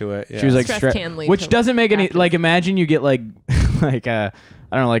like- leads to it. Yeah. She was like, Stress can lead which to doesn't make any active. like. Imagine you get like like I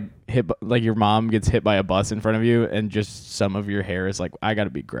don't know, like hit like your mom gets hit by a bus in front of you, and just some of your hair is like, I gotta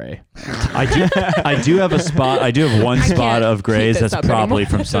be gray. I do have a spot. I do have one I spot can't of keep grays this that's up probably anymore.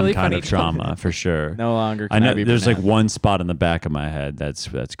 from It's some really kind funny of to trauma for sure. No longer. I Can know be there's like pronounced. one spot in the back of my head that's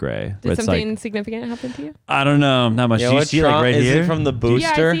gray. Did It's something like significant happen to you? I don't know, not much. Yeah, Do you what see like right is here? it from the Yeah,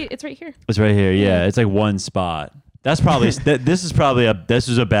 booster? I see. It's right here. It's right here. Yeah, it's like one spot. That's probably this is probably this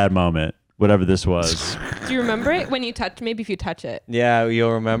was a bad moment. Whatever this was. Do you remember it when you touch? Maybe if you touch it, Yeah,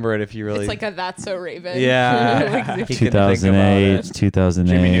 you'll remember it if you really. it's like a That's So Raven. Yeah. Like, He can think about it. 2008.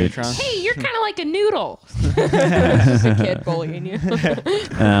 Jimmy Neutron. hey, you're kind of like a noodle. It's just a kid bullying you.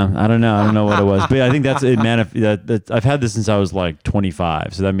 I don't know. I don't know what it was, but I think that's it. I've had this since I was like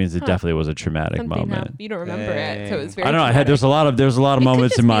 25, so that means it definitely was a traumatic Something moment. happened. You don't remember it, so it was very. I don't know. traumatic. There's a lot of It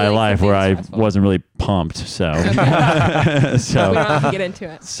moments could in just my be, like, life where I something stressful. wasn't really pumped. So, We don't so, have to get into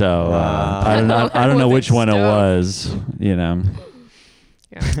it. I don't know. I don't know Wasn't which one it stoked. was. You know.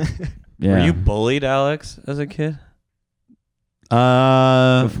 Yeah. Yeah. Were you bullied, Alex, as a kid?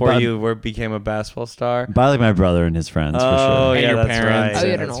 Before by, you became a basketball star? by like my brother and his friends for Oh, sure. And yeah, your that's parents. right. Oh,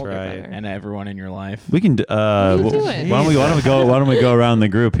 you had an that's older right. brother. And everyone in your life. We can. What are you doing? Why don't we go around the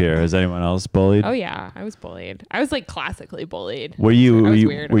group here? Is anyone else bullied? Oh yeah, I was bullied. I was like classically bullied. Were you? I Were was you?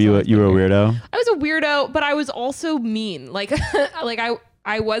 weird. Were I've you? always You were a been weird. weirdo. I was a weirdo, but I was also mean. Like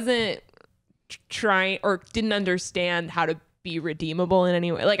I wasn't trying or didn't understand how to be redeemable in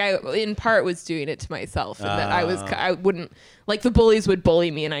any way. Like I in part was doing it to myself, and that I wouldn't like the bullies would bully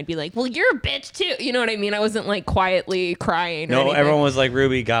me, and I'd be like, well, you're a bitch too. You know what I mean? I wasn't like quietly crying. Or No, anything. everyone was like,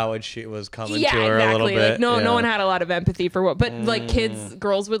 Ruby got what she was coming Yeah, to her a little exactly. bit. Like no Yeah. one had a lot of empathy for what, but like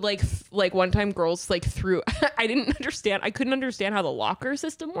girls would like one time girls like threw. I didn't understand. I couldn't understand how the locker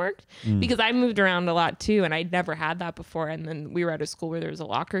system worked because I moved around a lot too, and I'd never had that before. And then we were at a school where there was a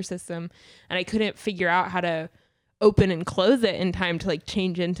locker system, and I couldn't figure out how to open and close it in time to like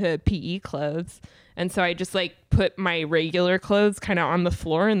change into PE clothes. And so I just like put my regular clothes kind of on the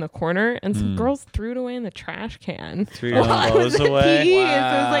floor in the corner, and some girls threw it away in the trash can. Threw your while I was clothes at away? PE.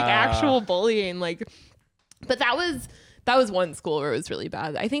 And so it was like Wow. actual bullying. Like, but that was one school where it was really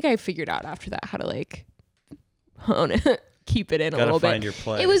bad. I think I figured out after that how to like hone it, keep it in a Gotta little find bit. your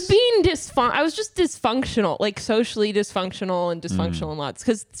place. It was being I was just dysfunctional, like socially dysfunctional and dysfunctional in lots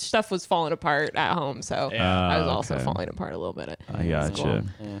because stuff was falling apart at home. So I was also okay. falling apart a little bit. I gotcha.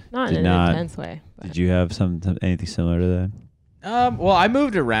 Not Did in not- an intense way. But. Did you have anything similar to that? Well, I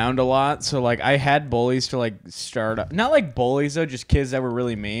moved around a lot, so like I had bullies to like start up. Not like bullies though, just kids that were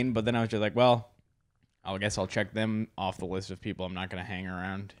really mean. But then I was just like, well, I guess I'll check them off the list of people I'm not gonna hang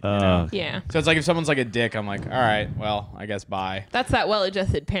around. You know? Yeah. So it's like if someone's like a dick, I'm like, all right, well, I guess bye. That's that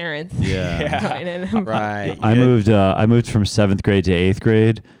well-adjusted parents. Yeah. going in. Right. I moved from 7th grade to 8th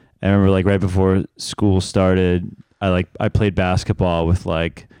grade. I remember like right before school started, I played basketball with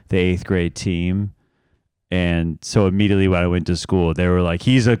like the 8th grade team. And so immediately when I went to school, they were like,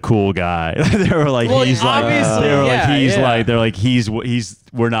 he's a cool guy. They were like, Well, he's like, obviously, they were yeah, like, he's yeah. like, they're like, he's,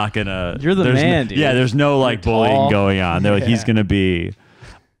 we're not gonna. You're the there's man, dude. Yeah, there's no like You're bullying tall. going on. They're like, he's Yeah. gonna be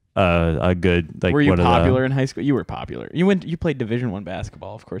a good like. Were you one of the- popular in high school? You were popular. You played Division I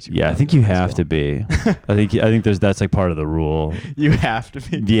basketball, of course. Yeah, I think you have to be. I think that's like part of the rule. You have to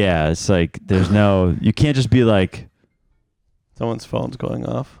be. Yeah, it's like you can't just be like. Someone's phone's going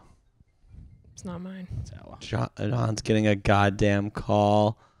off. It's not mine. John's getting a goddamn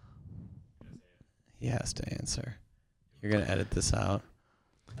call. He has to answer. You're gonna edit this out.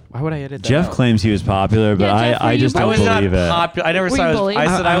 Why would I edit that? Jeff out? claims he was popular, but Yeah, Jeff, were I you just don't bullied? believe it. popular. I never Were said you I was. bullied? I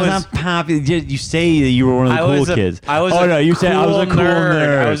said I was. not popular. You say that you were one of the cool kids. I was. Oh a no, you said I was a cool cool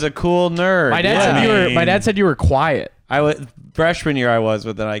nerd. I was a cool nerd. My dad Yeah. said you were. My dad said you were quiet. I was freshman year. I was,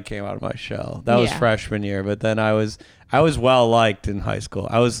 but then I came out of my shell. That was Yeah. freshman year. But then I was well liked in high school.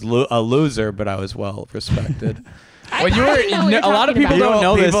 I was a loser, but I was well respected. Well, you were. didn't know what you're A lot of talking people about.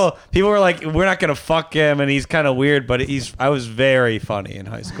 don't know this. People were like, "We're not gonna fuck him," and he's kind of weird. But I was very funny in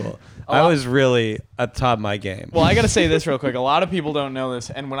high school. I was really at the top of my game. Well, I gotta say this real quick. A lot of people don't know this,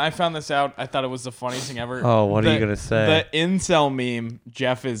 and when I found this out, I thought it was the funniest thing ever. Oh, what are you gonna say? The incel meme.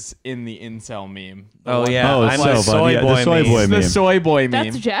 Jeff is in the incel meme. Oh yeah, Oh, I'm so the funny. soy Yeah, the boy. soy meme. boy It's meme. the soy boy meme.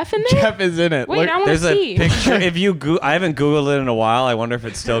 That's Jeff in there? Jeff is in it. Wait, Look, I want There's to see. a picture. If you I haven't Googled it in a while. I wonder if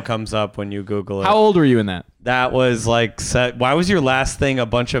it still comes up when you Google it. how old were you in that? That was like set. Why was your last thing a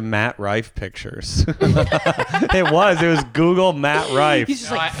bunch of Matt Rife pictures? It was Google Matt Rife. He's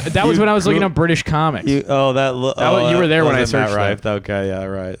just like, That was when I was looking up British comics. You were there when I wasn't Matt searched Rife. that. Okay, yeah,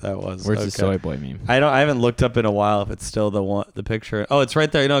 right. That was. Where's okay. the soy boy meme? I haven't looked up in a while if it's still the picture. Oh, it's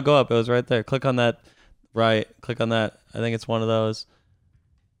right there. No, go up. It was right there. Click on that. Right. Click on that. I think it's one of those.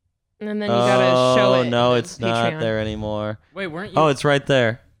 and then you gotta show it. No, on it's not Patreon. there anymore. Wait, weren't you? Oh, it's right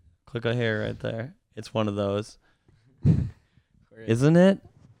there. Click on here, right there. It's one of those. Isn't it?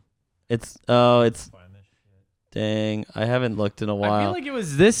 It's dang. I haven't looked in a while. I feel like it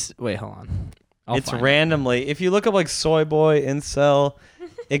was this. Wait, hold on. It's randomly. If you look up like soy boy, incel,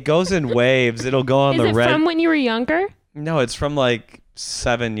 it goes in waves. It'll go on Is the it red. from when you were younger? No, it's from like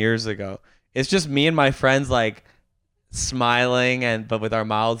 7 years ago. It's just me and my friends like smiling but with our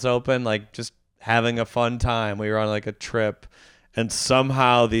mouths open, like just having a fun time. We were on like a trip, and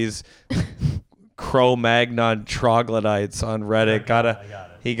somehow these Cro-Magnon troglodytes on Reddit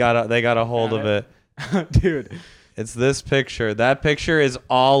they got a hold of it. Dude. It's this picture. That picture is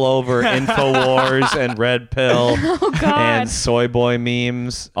all over InfoWars and Red Pill Oh God. and soy boy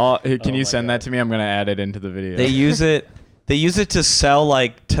memes. Can you send that to me? I'm gonna add it into the video. They use it to sell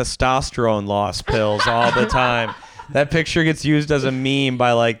like testosterone loss pills all the time. That picture gets used as a meme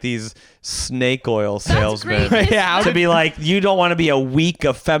by like these snake oil salesmen. great. Yeah, To be like, you don't want to be a weak,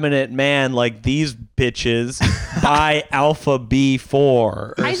 effeminate man like these bitches. Buy Alpha B4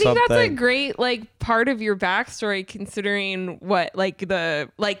 or I think something. that's a great like part of your backstory, considering what like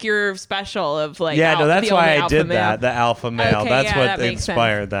your special of like. Yeah, no, that's the why only I alpha did male. that. The alpha male. Okay, That's yeah, what that makes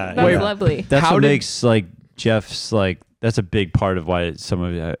inspired sense. that. That's Yeah. lovely. That's How what did- makes like Jeff's like that's a big part of why some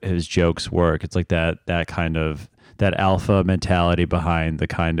of his jokes work. It's like that kind of that alpha mentality behind the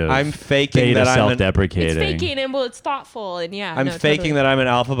kind of I'm faking beta that I'm self-deprecating. It's faking and well, it's thoughtful and yeah. I'm no, faking totally. that I'm an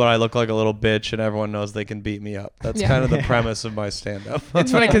alpha, but I look like a little bitch, and everyone knows they can beat me up. That's Yeah. kind of the premise of my stand-up.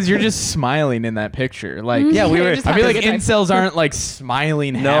 It's funny because you're just smiling in that picture. Like, Yeah, we You're were- just I feel like having a good time. incels aren't like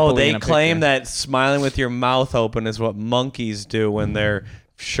smiling. No, happily they in a claim picture. that smiling with your mouth open is what monkeys do when they're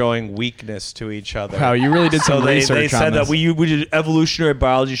showing weakness to each other. Wow, you really did So some they research said on that this. we did evolutionary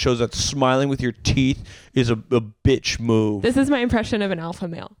biology shows that smiling with your teeth is a bitch move. This is my impression of an alpha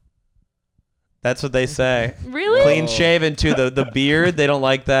male. That's what they say. Really? Clean shaven too. The beard, they don't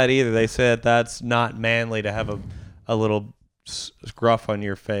like that either. They say that that's not manly to have a little scruff on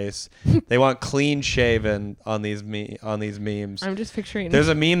your face. They want clean shaven on these memes. I'm just picturing. There's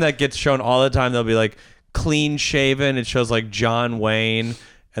a meme that gets shown all the time. They'll be like clean shaven. It shows like John Wayne,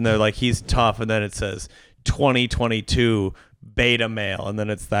 and they're like he's tough, and then it says 2022 beta male, and then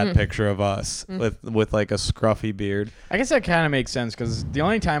it's that picture of us with like a scruffy beard. I guess that kind of makes sense because the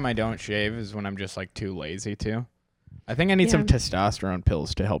only time I don't shave is when I'm just like too lazy to. I think I need some Yeah. testosterone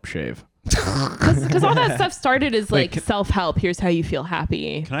pills to help shave. Because all that stuff started as Wait, like self-help. Here's how you feel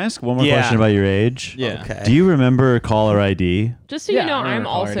happy. Can I ask one more Yeah. question about your age? Yeah. Okay. Do you remember caller ID? Just so Yeah, you know, I remember I'm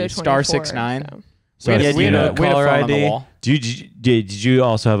caller also ID. 24. Star 69. so. So Yeah, I've do seen you know it. the caller phone on the ID? wall. Did you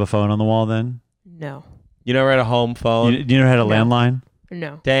also have a phone on the wall then? No. You never had a home phone? You never had a No. landline?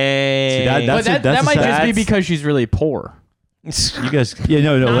 No. Dang. See, that- But that that's might just be that's- because she's really poor. You guys, yeah,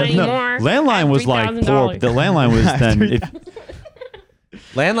 no. Not anymore. Landline was like poor. $3,000. The landline was then. If,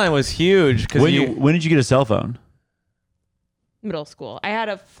 Landline was huge because when did you get a cell phone? Middle school. I had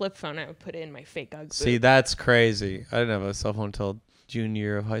a flip phone. I would put it in my fake Ugg boot. see, that's crazy. I didn't have a cell phone until junior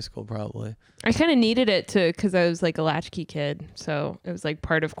year of high school, probably. I kind of needed it because I was like a latchkey kid. So it was like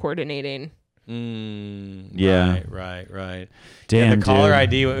part of coordinating. Yeah. Right. Damn, Yeah, the caller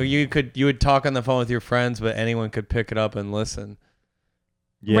dude. ID, you would talk on the phone with your friends, but anyone could pick it up and listen.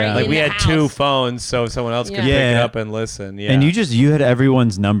 Yeah. Right, Like in we the had two house. phones, so someone else could Yeah. pick it Yeah. up and listen. Yeah. And you had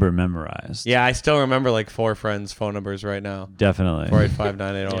everyone's number memorized. Yeah, I still remember like 4 friends' phone numbers right now. Definitely.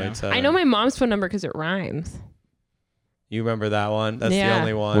 485-98087. I know my mom's phone number because it rhymes. You remember that one? That's Yeah. the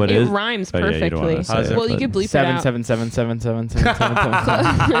only one. What it is- rhymes Oh, yeah, you don't perfectly. wanna say How's it, Well, you but- could bleep it out.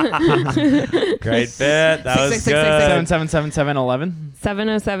 7777777. Great bit. That was 66666. good. 7777711.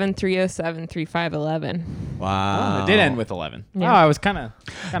 707-307-3511. Wow. It did end with 11. Yeah. Oh, I was kind of.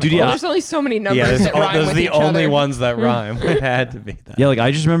 Dude, Well, yeah. there's only so many numbers Yeah, that rhyme those with are the each only other. ones that rhyme. It had to be that. Yeah, like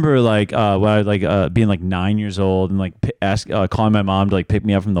I just remember like when I was like being like 9 years old and like calling my mom to like pick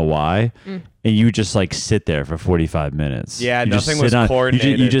me up from the Y, and you just like sit there for 45 minutes. Yeah, you nothing just was sit on,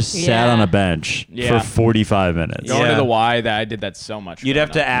 coordinated. You just sat on Yeah. a bench Yeah. for 45 minutes. Going Yeah. to the Y, that I did that so much. You'd growing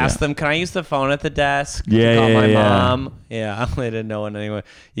have to up. ask them, can I use the phone at the desk? Yeah, to call yeah, my yeah. mom. Yeah, they didn't know it anyway.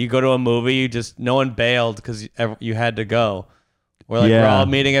 You go to a movie, no one bailed because you had to go. We're like, we're Yeah. all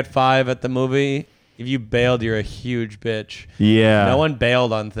meeting at 5 at the movie. If you bailed, you're a huge bitch. Yeah. No one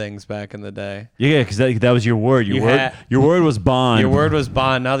bailed on things back in the day. Yeah, because that was your word. Your word was bond. Your word was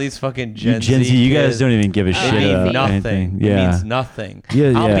bond. Now these fucking Gen Z you guys kids, don't even give a it shit means about nothing. anything. It Yeah. means nothing.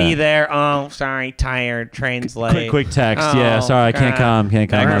 Yeah, I'll yeah. be there. Oh, sorry, tired. Train's late. Quick text. Oh, Yeah, sorry, I can't God. come. Can't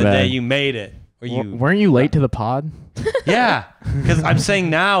come. Back My in the day, bad. you made it. Or you, Weren't you late to the pod? yeah, because I'm saying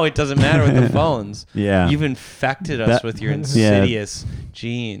now it doesn't matter with the phones. Yeah. You've infected us That- with your yeah. insidious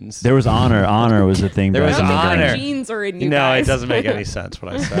genes. There was honor. Honor was the thing. There back was in the day. honor. Genes are in you No, guys. it doesn't make any sense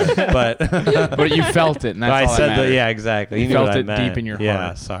what I said. But But you felt it, and that's I all that said that. mattered. Yeah, exactly. You You knew felt what I it meant. deep in your Yeah,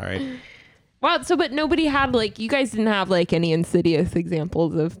 heart. sorry. Wow. So, but nobody had like, you guys didn't have like any insidious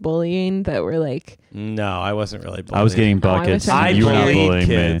examples of bullying that were like. No, I wasn't really bullied. I was getting Oh, I buckets. wish I and could you were not bullied bullying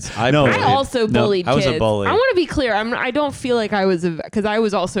kids. me. I no, bullied. I also bullied I was a kids. bully. I want to be clear. I don't feel like I was because I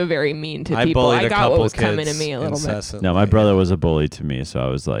was also very mean to I people. bullied I a got couple what was kids coming to me a little bit. incessantly. No, my brother was a bully to me, so I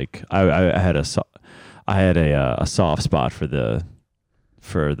was like, I had a soft spot for the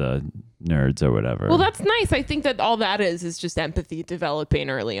nerds or whatever. Well, that's nice. I think that all that is just empathy developing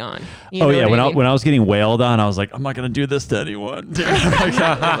early on. You Oh know yeah, what when I I mean? when I was getting wailed on, I was like, I'm not gonna do this to anyone. See,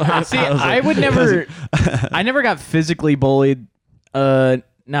 I would never. I never got physically bullied.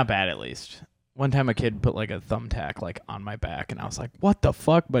 Not bad, at least. One time, a kid put like a thumbtack like on my back, and I was like, "What the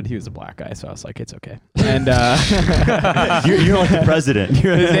fuck?" But he was a black guy, so I was like, "It's okay." And you're like the president.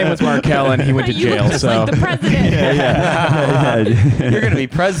 his name was Markel, and he went to You look jail. just So like the president. yeah. You're gonna be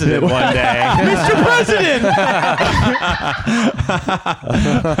president one day, Mr. President.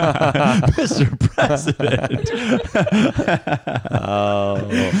 Mr. President. Oh,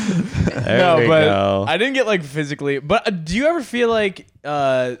 there No, we but go. I didn't get like physically. But do you ever feel like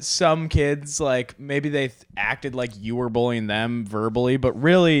some kids like maybe they acted like you were bullying them verbally, but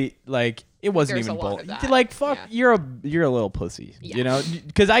really like it wasn't There's even a lot bullying. of that. Like fuck, Yeah. you're a little pussy, Yeah. you know?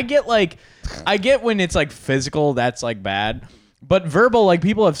 Because I get when it's like physical, that's like bad. But verbal, like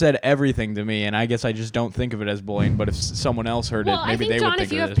people have said everything to me, and I guess I just don't think of it as bullying. But if someone else heard Well, it, maybe I think, they John, would think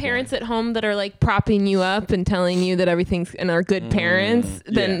if you of it have as parents bullying. at home that are like propping you up and telling you that everything's and are good parents,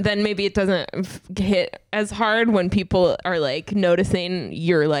 then maybe it doesn't hit as hard when people are like noticing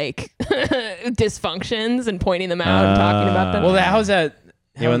your like dysfunctions and pointing them out and talking about them. Well, how's that?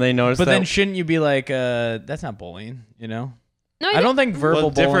 Yeah, when they notice but that- then shouldn't you be like, that's not bullying, you know? no, I don't think verbal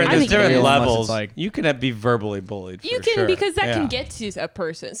bullying. There's I think different it is. levels. Unless it's like, You can be verbally bullied. you for can sure. because that Yeah. can get to a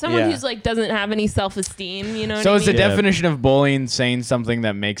person, someone Yeah. who's like doesn't have any self-esteem. You know. so what is I the mean? definition of bullying saying something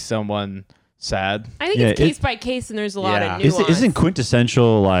that makes someone sad? I think Yeah, it's case by case, and there's a lot Yeah. of nuance. Isn't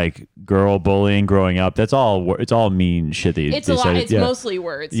quintessential like girl bullying growing up? That's all. It's all mean shit. It's they a lot. say. It's Yeah. mostly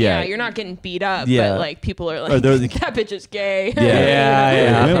words. Yeah. Yeah, you're not getting beat up, Yeah. but like people are Or like, they're- that bitch is gay. Yeah.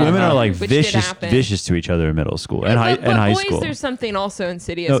 Yeah. Women are like Which did vicious happen. to each other in middle school and high but high boys, school. there's something also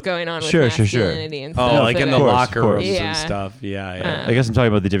insidious No, going on with sure. masculinity and Oh, stuff. like in the that- Of course, locker of course. rooms Yeah. and stuff. Yeah. I guess I'm talking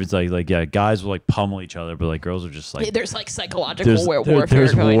about the difference. Like yeah, guys will like pummel each other, but like girls are just like there's like psychological there's warfare.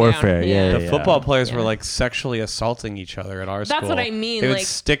 there's going warfare. down. Yeah, The football players were Yeah. like sexually assaulting each other at our school. That's what I mean, They would like-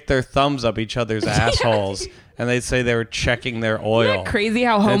 stick their thumbs up each other's assholes, and they'd say they were checking their oil. Isn't that crazy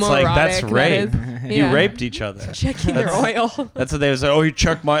how And homoerotic it's like that's rape. that is? You Yeah. raped each other. Checking their oil. That's what they would say. Oh, you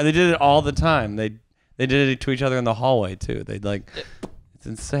checked my. They did it all the time. They did it to each other in the hallway too. They'd like, it's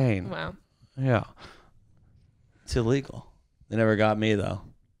insane. Wow. Yeah, it's illegal. They never got me though.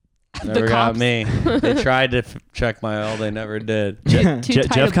 Never got cops? me. They tried to check my oil. They never did. Too tight Jeff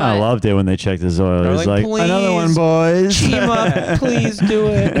a kind of butt. loved it when they checked his oil. He They're was like, like, another one, "Please, boys. Team up, please do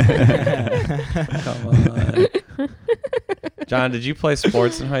it. Come on. John, did you play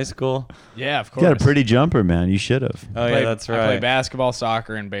sports in high school? Yeah, of You course. got a pretty jumper, man. You should have. Oh yeah, that's I played right. basketball,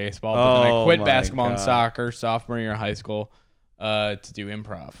 soccer, and baseball. But then I Oh, quit my basketball and God. soccer sophomore year of high school to do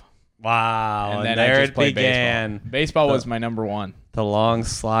improv. Wow, and then there I just it played began. Baseball was my number one. The long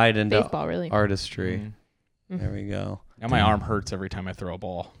slide into Baseball, really. artistry. There we go. Now my arm hurts every time I throw a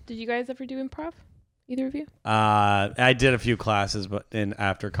ball. Did you guys ever do improv? Either of you? I did a few classes, but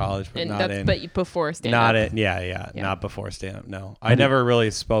after college, but And not that's in. but before stand Not up. it. Yeah, Yeah. not before stand up. No, I never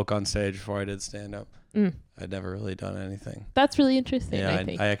really spoke on stage before I did stand up. I'd never really done anything. That's really interesting. Yeah, I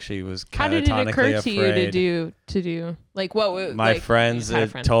think. I actually was How did it catatonically occur to you afraid. to do like what would My like, friends you had a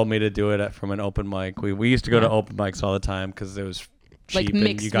had friend. told me to do it from an open mic. We used to go to open mics all the time because it was cheap like and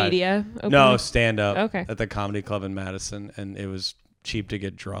mixed you got media? open no mic? stand up Okay. at the comedy club in Madison, and it was cheap to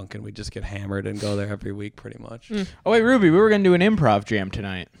get drunk, and we just get hammered and go there every week pretty much. Oh wait, Ruby, we were gonna do an improv jam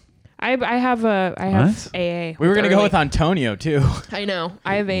tonight. I have AA. We were gonna go early. with Antonio too. I know.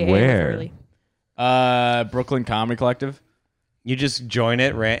 I have AA. Where? Early. Brooklyn Comedy Collective. You just join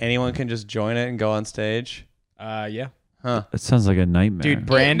it. Anyone can just join it and go on stage. Yeah. Huh. That sounds like a nightmare. Dude,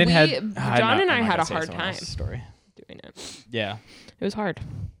 Brandon We- had John and I I'm not had gonna a say hard someone time. else's story. Doing it. Yeah, It was hard.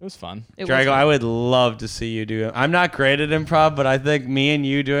 it was fun. It was Drago, hard. I would love to see you do it. I'm not great at improv, but I think me and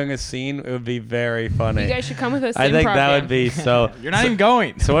you doing a scene, it would be very funny. You guys should come with us. I to think improv that jam. would be so. You're not even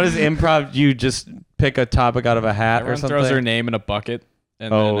going. So what is improv? You just pick a topic out of a hat Everyone or something? throws their name in a bucket.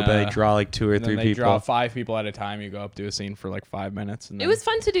 And Oh, then, they draw like 2 or and 3 then they people. draw 5 people at a time. You go up, do a scene for like 5 minutes. And It then, was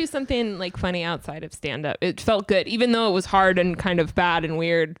fun to do something like funny outside of stand up. It felt good, even though it was hard and kind of bad and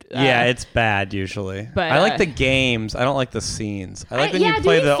weird. Yeah, it's bad usually. but, I like the games. I don't like the scenes. I like when yeah, you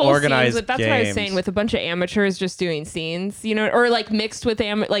play doing the full organized scenes, but that's games. what I was saying with a bunch of amateurs just doing scenes, or like mixed with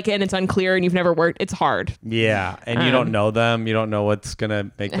and it's unclear and you've never worked. It's hard. Yeah, and you don't know them. You don't know what's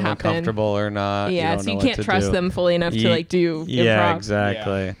gonna make them happen. uncomfortable or not. Yeah, don't so know you what can't to trust do. them fully enough to like do Yeah, improv. exactly.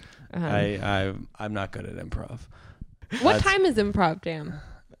 Uh-huh. I'm not good at improv. What That's- time is improv jam?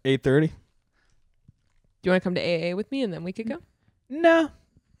 8:30. Do you want to come to AA with me and then we could go? No.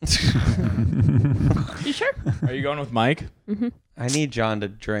 You sure? Are you going with Mike? I need John to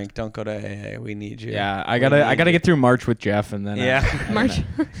drink. Don't go to AA. We need you. Yeah, I We gotta need you. get through March with Jeff, and then Yeah. March.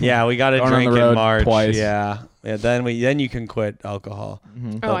 Yeah, we got to Going on drink the in road March. twice. Yeah. Then you can quit alcohol.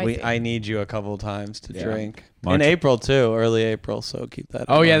 Mhm. But Oh, I see. I need you a couple times to Yeah. drink. March. In April too, early April, so keep that in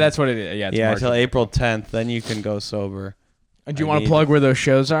Oh yeah, mind. that's what it is. Yeah, it's Yeah, March. until April 10th, then you can go sober. Do you I want need- to plug where those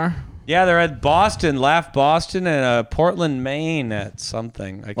shows are? Yeah, they're at Boston, Laugh Boston, and Portland, Maine at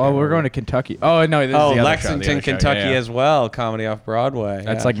something. Well, we're going to Kentucky. Oh no, this is the other Lexington, show, the other show. Kentucky Yeah, yeah. as well. Comedy off Broadway.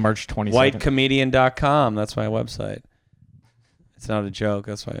 That's yeah. like March 22nd. Whitecomedian.com. That's my website. It's not a joke.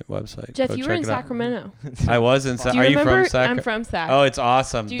 That's my website. Jeff, Go you were check in it out. Sacramento. I was in Do Sacramento. you Are you remember? from Sacramento? I'm from Sac. Oh, it's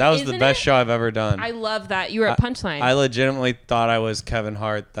awesome. Dude, That was the isn't best it? show I've ever done. I love that. You were at Punchline. I legitimately thought I was Kevin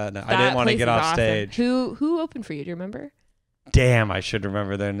Hart that night. I didn't want to get off stage. Who opened for you? Do you remember? Damn, I should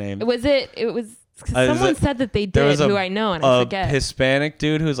remember their name. It was 'cause Is someone it- said that they there did, was a- who I know, and I A forget. Hispanic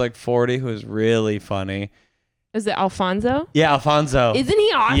dude who's like 40 who was really funny. Is it Alfonso? Yeah, Alfonso. Isn't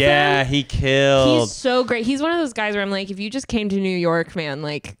he awesome? Yeah, he killed. He's so great. He's one of those guys where I'm like, if you just came to New York, man,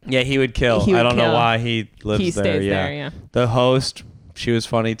 like Yeah, he would kill. He would I don't know kill. why he lives he there. stays Yeah. there. Yeah. The host, she was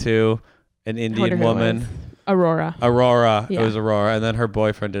funny too. An I wonder Indian who it woman. was. Aurora. Aurora. Yeah. It was Aurora. And then her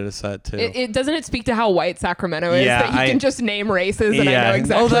boyfriend did a set too. It doesn't it speak to how white Sacramento is Yeah, that you can just name races and I know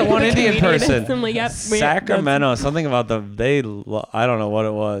exactly. Oh, that one who the Indian comedian is. person. I'm like, yep, Sacramento. Something about I don't know what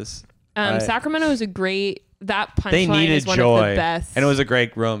it was. Sacramento is a great. That They punchline needed is one joy. of the best. And it was a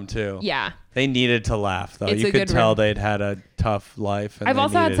great room too. Yeah. They needed to laugh though. It's You a could good tell room. they'd had a tough life. And I've they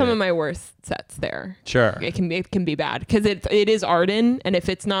also had needed some it. of my worst sets there. Sure. It can be bad because it is Arden, and if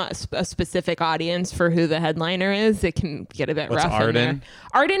it's not a specific audience for who the headliner is, it can get a bit What's rough. In there. Arden?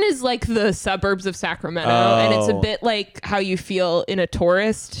 Arden is like the suburbs of Sacramento, and it's a Oh. bit like how you feel in a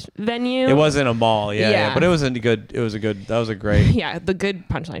tourist venue. It wasn't a mall, yeah, Yeah. but it was a good. That was a great. Yeah, the good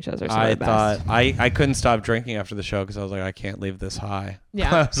punchline shows are some of I the best. thought I couldn't stop drinking after the show because I was like, I can't leave this high.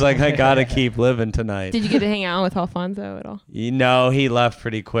 Yeah. I was like, I gotta keep living tonight. Did you get to hang out with Alfonso at all? You know, he left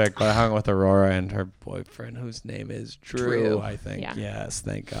pretty quick, but I hung with Aurora and her boyfriend, whose name is Drew. I think. Yeah. Yes,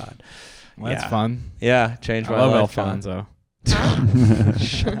 thank God. Well, that's Yeah. fun. Yeah, changed I my love life. Alfonso. John.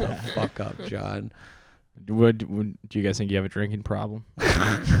 Shut the fuck up, John. Do you guys think you have a drinking problem?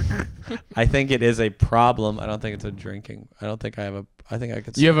 I think it is a problem. I don't think it's a drinking. I don't think I have a. I think I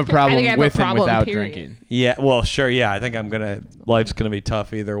could. You have a problem I have a with and problem, without period. drinking. Yeah. Well, sure. Yeah. I think life's gonna be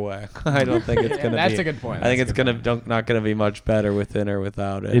tough either way. I don't think it's gonna. That's be, a good point. I think That's it's a good point. not gonna be much better within or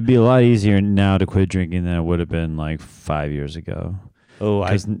without it. It'd be a lot easier now to quit drinking than it would have been like 5 years ago. Oh, I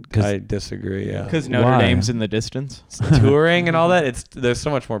 'Cause disagree. Yeah. Because Notre Why? Dame's in the distance. Touring and all that. There's so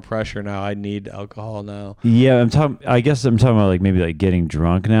much more pressure now. I need alcohol now. Yeah, I guess I'm talking about like maybe like getting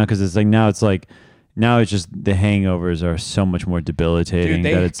drunk now because it's like now it's just the hangovers are so much more debilitating Dude,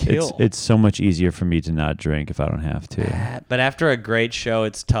 they that kill. it's so much easier for me to not drink if I don't have to. But after a great show,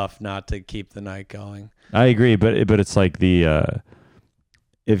 it's tough not to keep the night going. I agree, but it's like the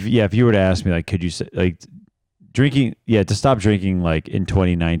if you were to ask me like could you say like drinking to stop drinking like in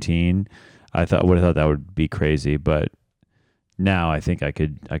 2019 would have thought that would be crazy, but now I think I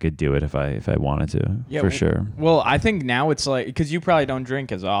could do it if I wanted to for sure. Well, I think now it's like because you probably don't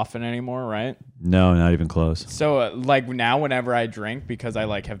drink as often anymore, right? No, not even close. So like now, whenever I drink because I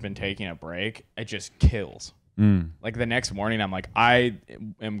like have been taking a break, it just kills. Like the next morning, I'm like I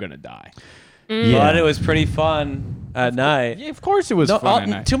am gonna die. but it was pretty fun at night. Yeah, of course it was fun at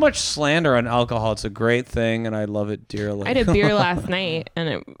night. Too much slander on alcohol. It's a great thing, and I love it dearly. I had a beer last night, and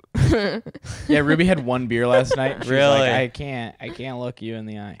it. Yeah, Ruby had one beer last night. She Really? was like, I can't look you in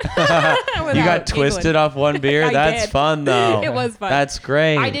the eye. You got twisted off one beer? I That's did. fun, though. It was fun. That's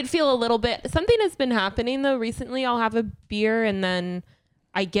great. I did feel a little bit. Something has been happening though recently. I'll have a beer and then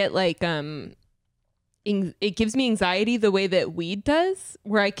I get like it gives me anxiety the way that weed does,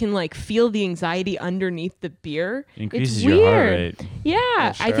 where I can like feel the anxiety underneath the beer. Increases it's your weird. heart rate.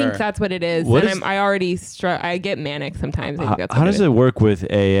 Yeah, For I think sure. that's what it is. What And is- I already I get manic sometimes. I think that's How what does it work with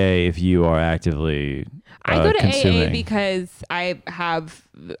AA if you are actively I go to consuming? AA because I have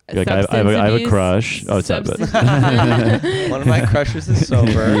You're like, I substance have a abuse. crush. Oh, it's not Substance- One of my crushes is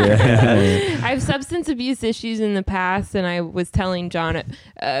sober. Yeah. I have substance abuse issues in the past, and I was telling John,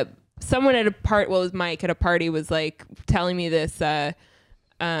 someone at a was Mike at a party was like telling me this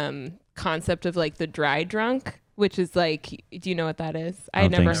concept of like the dry drunk, which is like, do you know what that is? I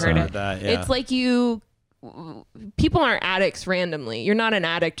had don't never think heard so. it. It's like people aren't addicts randomly. You're not an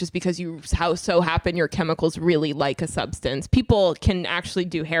addict just because you so happen your chemicals really like a substance. People can actually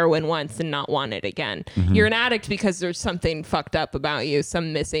do heroin once and not want it again. Mm-hmm. You're an addict because there's something fucked up about you,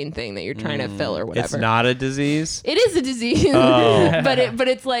 some missing thing that you're trying to fill or whatever. It's not a disease. It is a disease, Oh. but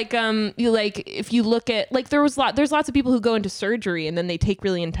it's like you like if you look at like there's lots of people who go into surgery and then they take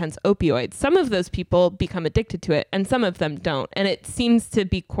really intense opioids. Some of those people become addicted to it, and some of them don't. And it seems to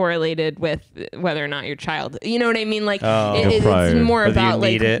be correlated with whether or not your child. You know what I mean? Like it's more Whether you about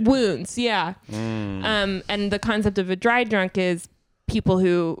like need it. wounds. Yeah. And the concept of a dry drunk is people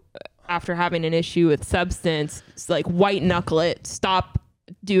who, after having an issue with substance, like white knuckle it, stop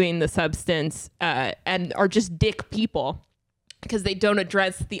doing the substance, and are just dick people because they don't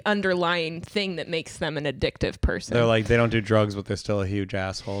address the underlying thing that makes them an addictive person. They're like, they don't do drugs, but they're still a huge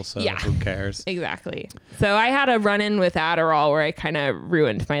asshole, so Yeah. who cares? Exactly. So I had a run-in with Adderall where I kind of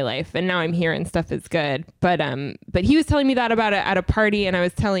ruined my life, and now I'm here and stuff is good. But he was telling me that about it at a party, and I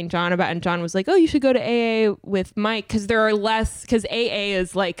was telling John about it, and John was like, oh, you should go to AA with Mike because AA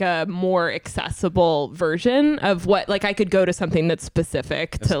is like a more accessible version of what, like I could go to something that's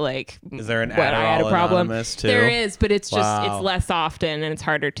specific to like Is there an what I had a Adderall problem. Anonymous, too? There is, but it's just Wow. it's less often and it's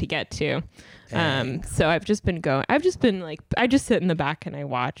harder to get to. Dang. So I just sit in the back and I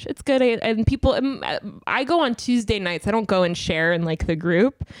watch. It's good. I go on Tuesday nights. I don't go and share in like the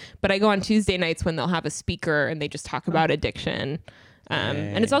group, but I go on Tuesday nights when they'll have a speaker and they just talk about addiction.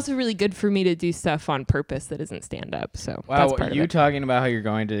 And it's also really good for me to do stuff on purpose that isn't stand up. So Wow, that's part of you it. talking about how you're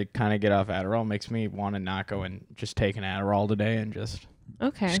going to kind of get off Adderall makes me want to not go and just take an Adderall today and just.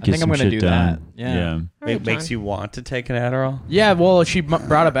 Okay. I Get think I'm some going to shit do that. done. Yeah. All right, It makes John. you want to take an Adderall? Yeah, well, she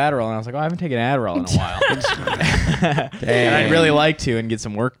brought up Adderall, and I was like, oh, I haven't taken Adderall in a while. And I'd really like to and get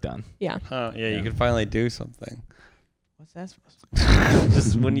some work done. Yeah. Oh, yeah, you can finally do something. What's that supposed to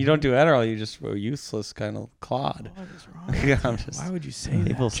Just when you don't do Adderall, you just a useless kind of clod. What is wrong? Yeah, I'm just, Why would you say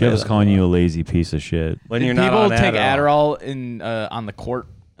people that? say Jeff's that. calling you a lazy piece of shit. When Did you're not people on take Adderall. Adderall in on the court,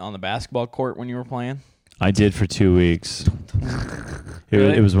 on the basketball court when you were playing? I did for 2 weeks.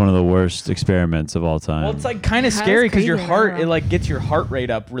 Really? It was one of the worst experiments of all time. Well, it's like kind of That's scary because your crazy, heart, Adderall. it like gets your heart rate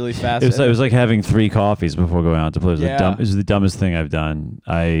up really fast. it was like having 3 coffees before going out to play. Yeah. It was the dumbest thing I've done.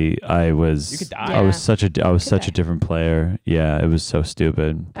 I was You could die. I was such a die. different player. Yeah, it was so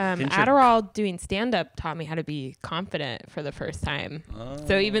stupid. Didn't you- Adderall doing stand up taught me how to be confident for the first time.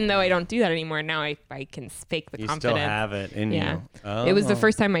 So even though I don't do that anymore, now I can fake the You confidence. still have it in Yeah. you. Oh. It was the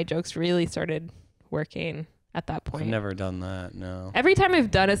first time my jokes really started working at that point. I've never done that, no. Every time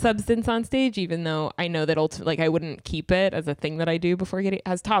I've done a substance on stage, even though I know that ultimately, like, I wouldn't keep it as a thing that I do before getting,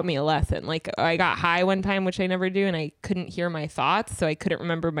 has taught me a lesson. Like, I got high one time, which I never do, and I couldn't hear my thoughts, so I couldn't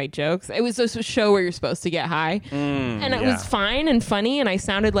remember my jokes. It was just a show where you're supposed to get high, and it was fine and funny, and I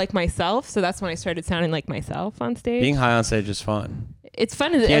sounded like myself. So that's when I started sounding like myself on stage. Being high on stage is fun. It's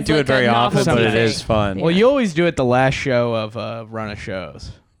fun. Can't do it very often, but it is fun. Well, you always do it the last show of a run of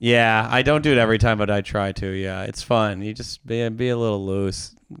shows. Yeah, I don't do it every time, but I try to. Yeah, it's fun. You just be a little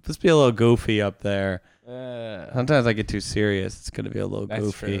loose. Just be a little goofy up there. Sometimes I get too serious. It's going to be a little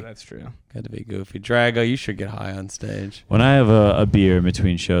goofy. That's true. Got to be goofy. Drago, you should get high on stage. When I have a beer in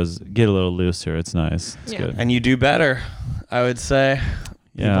between shows, get a little looser. It's nice. It's Yeah. good. And you do better, I would say.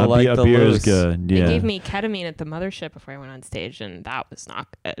 Yeah, People like a the beer loose. is good. They Yeah. gave me ketamine at the mothership before I went on stage, and that was not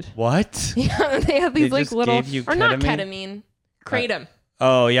good. What? Yeah, they had these They like just little, gave you or not ketamine? ketamine, kratom.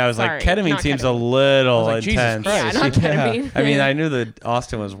 Oh, yeah, I was Sorry, like, ketamine not seems ketamine. a little I was like, Jesus intense. Christ. Yeah, not ketamine. I mean, I knew that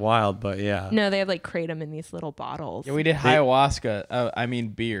Austin was wild, but yeah. No, they have like kratom in these little bottles. Yeah, we did ayahuasca. I mean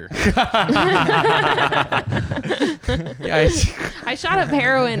beer. Yeah, I shot up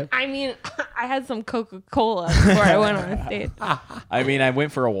heroin. I mean, I had some Coca-Cola before I went on stage. I mean, I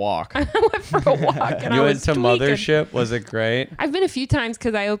went for a walk. I went for a walk and You I went was to tweaking. Mothership. Was it great? I've been a few times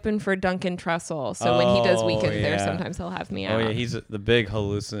because I open for Duncan Trussell. So when he does Oh, weekends there, yeah. sometimes he'll have me Oh out. yeah, he's the big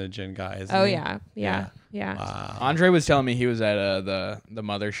hallucinogen guy. Isn't Oh he? yeah. Wow. Andre was telling me he was at the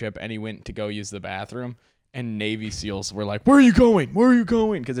mothership and he went to go use the bathroom, and Navy SEALs were like, "Where are you going? Where are you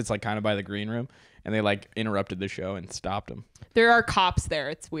going?" Because it's like kind of by the green room, and they like interrupted the show and stopped him. There are cops there.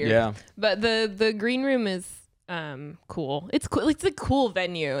 It's weird. Yeah. But the green room is cool. It's cool. It's a cool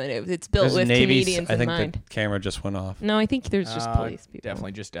venue, and it's built There's with Navy. comedians I in think mind. the camera just went off. No, I think there's just police people.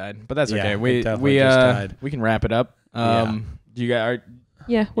 Definitely just died, but that's Yeah, okay. it We definitely just died. we can wrap it up. Do you guys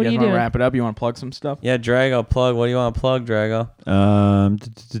Yeah. What are you want to doing? wrap it up? You want to plug some stuff? Yeah, Drago, plug. What do you want to plug, Drago?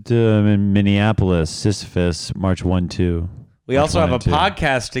 I'm in Minneapolis, Sisyphus, March 1-2. We March also 1 have a and 2.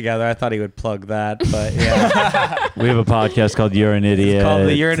 podcast together. I thought he would plug that, but yeah. We have a podcast called You're an Idiot. It's called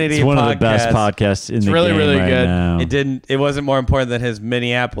the You're an It's Idiot one of the best podcast. podcasts in the really, game really right good. now. It wasn't more important than his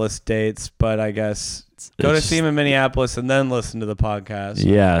Minneapolis dates, but I guess go to It's- see him in Minneapolis and then listen to the podcast.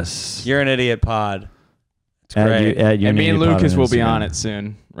 Yes. You're an Idiot pod. It's At great. You're And an me and Idiot pod Lucas on will be Instagram. on it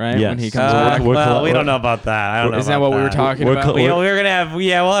soon, right? Yes. When he comes back. we're- We don't know about that. I don't know. Isn't that about what we were talking about? We're gonna have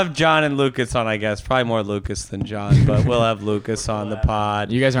we'll have John and Lucas on, I guess. Probably more Lucas than John, but we'll have Lucas on the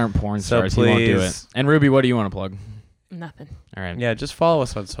pod. You guys aren't porn So stars. You won't do it. please- And Ruby, what do you want to plug? Nothing. All right. Yeah, just follow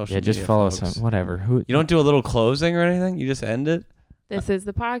us on social media. just follow folks. us on whatever. Who? You don't do a little closing or anything? You just end it? This is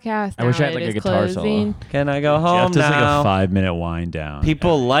the podcast. I wish now. I had, like, It a is guitar solo. closing. Can I go Jeff home does like now? a 5-minute wind down.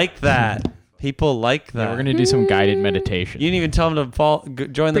 People like that. People like that. Yeah, we're gonna do some guided meditation. You didn't even tell them to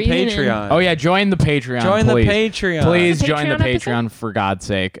join the Breathing in. Patreon. Oh yeah, join the Patreon. Join please. the Patreon. Please The join the Patreon episode? Patreon for God's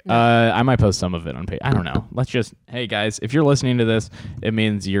sake. I might post some of it on Patreon. I don't know. Let's just hey guys, if you're listening to this, it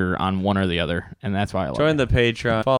means you're on one or the other, and that's why I love Join it. the Patreon.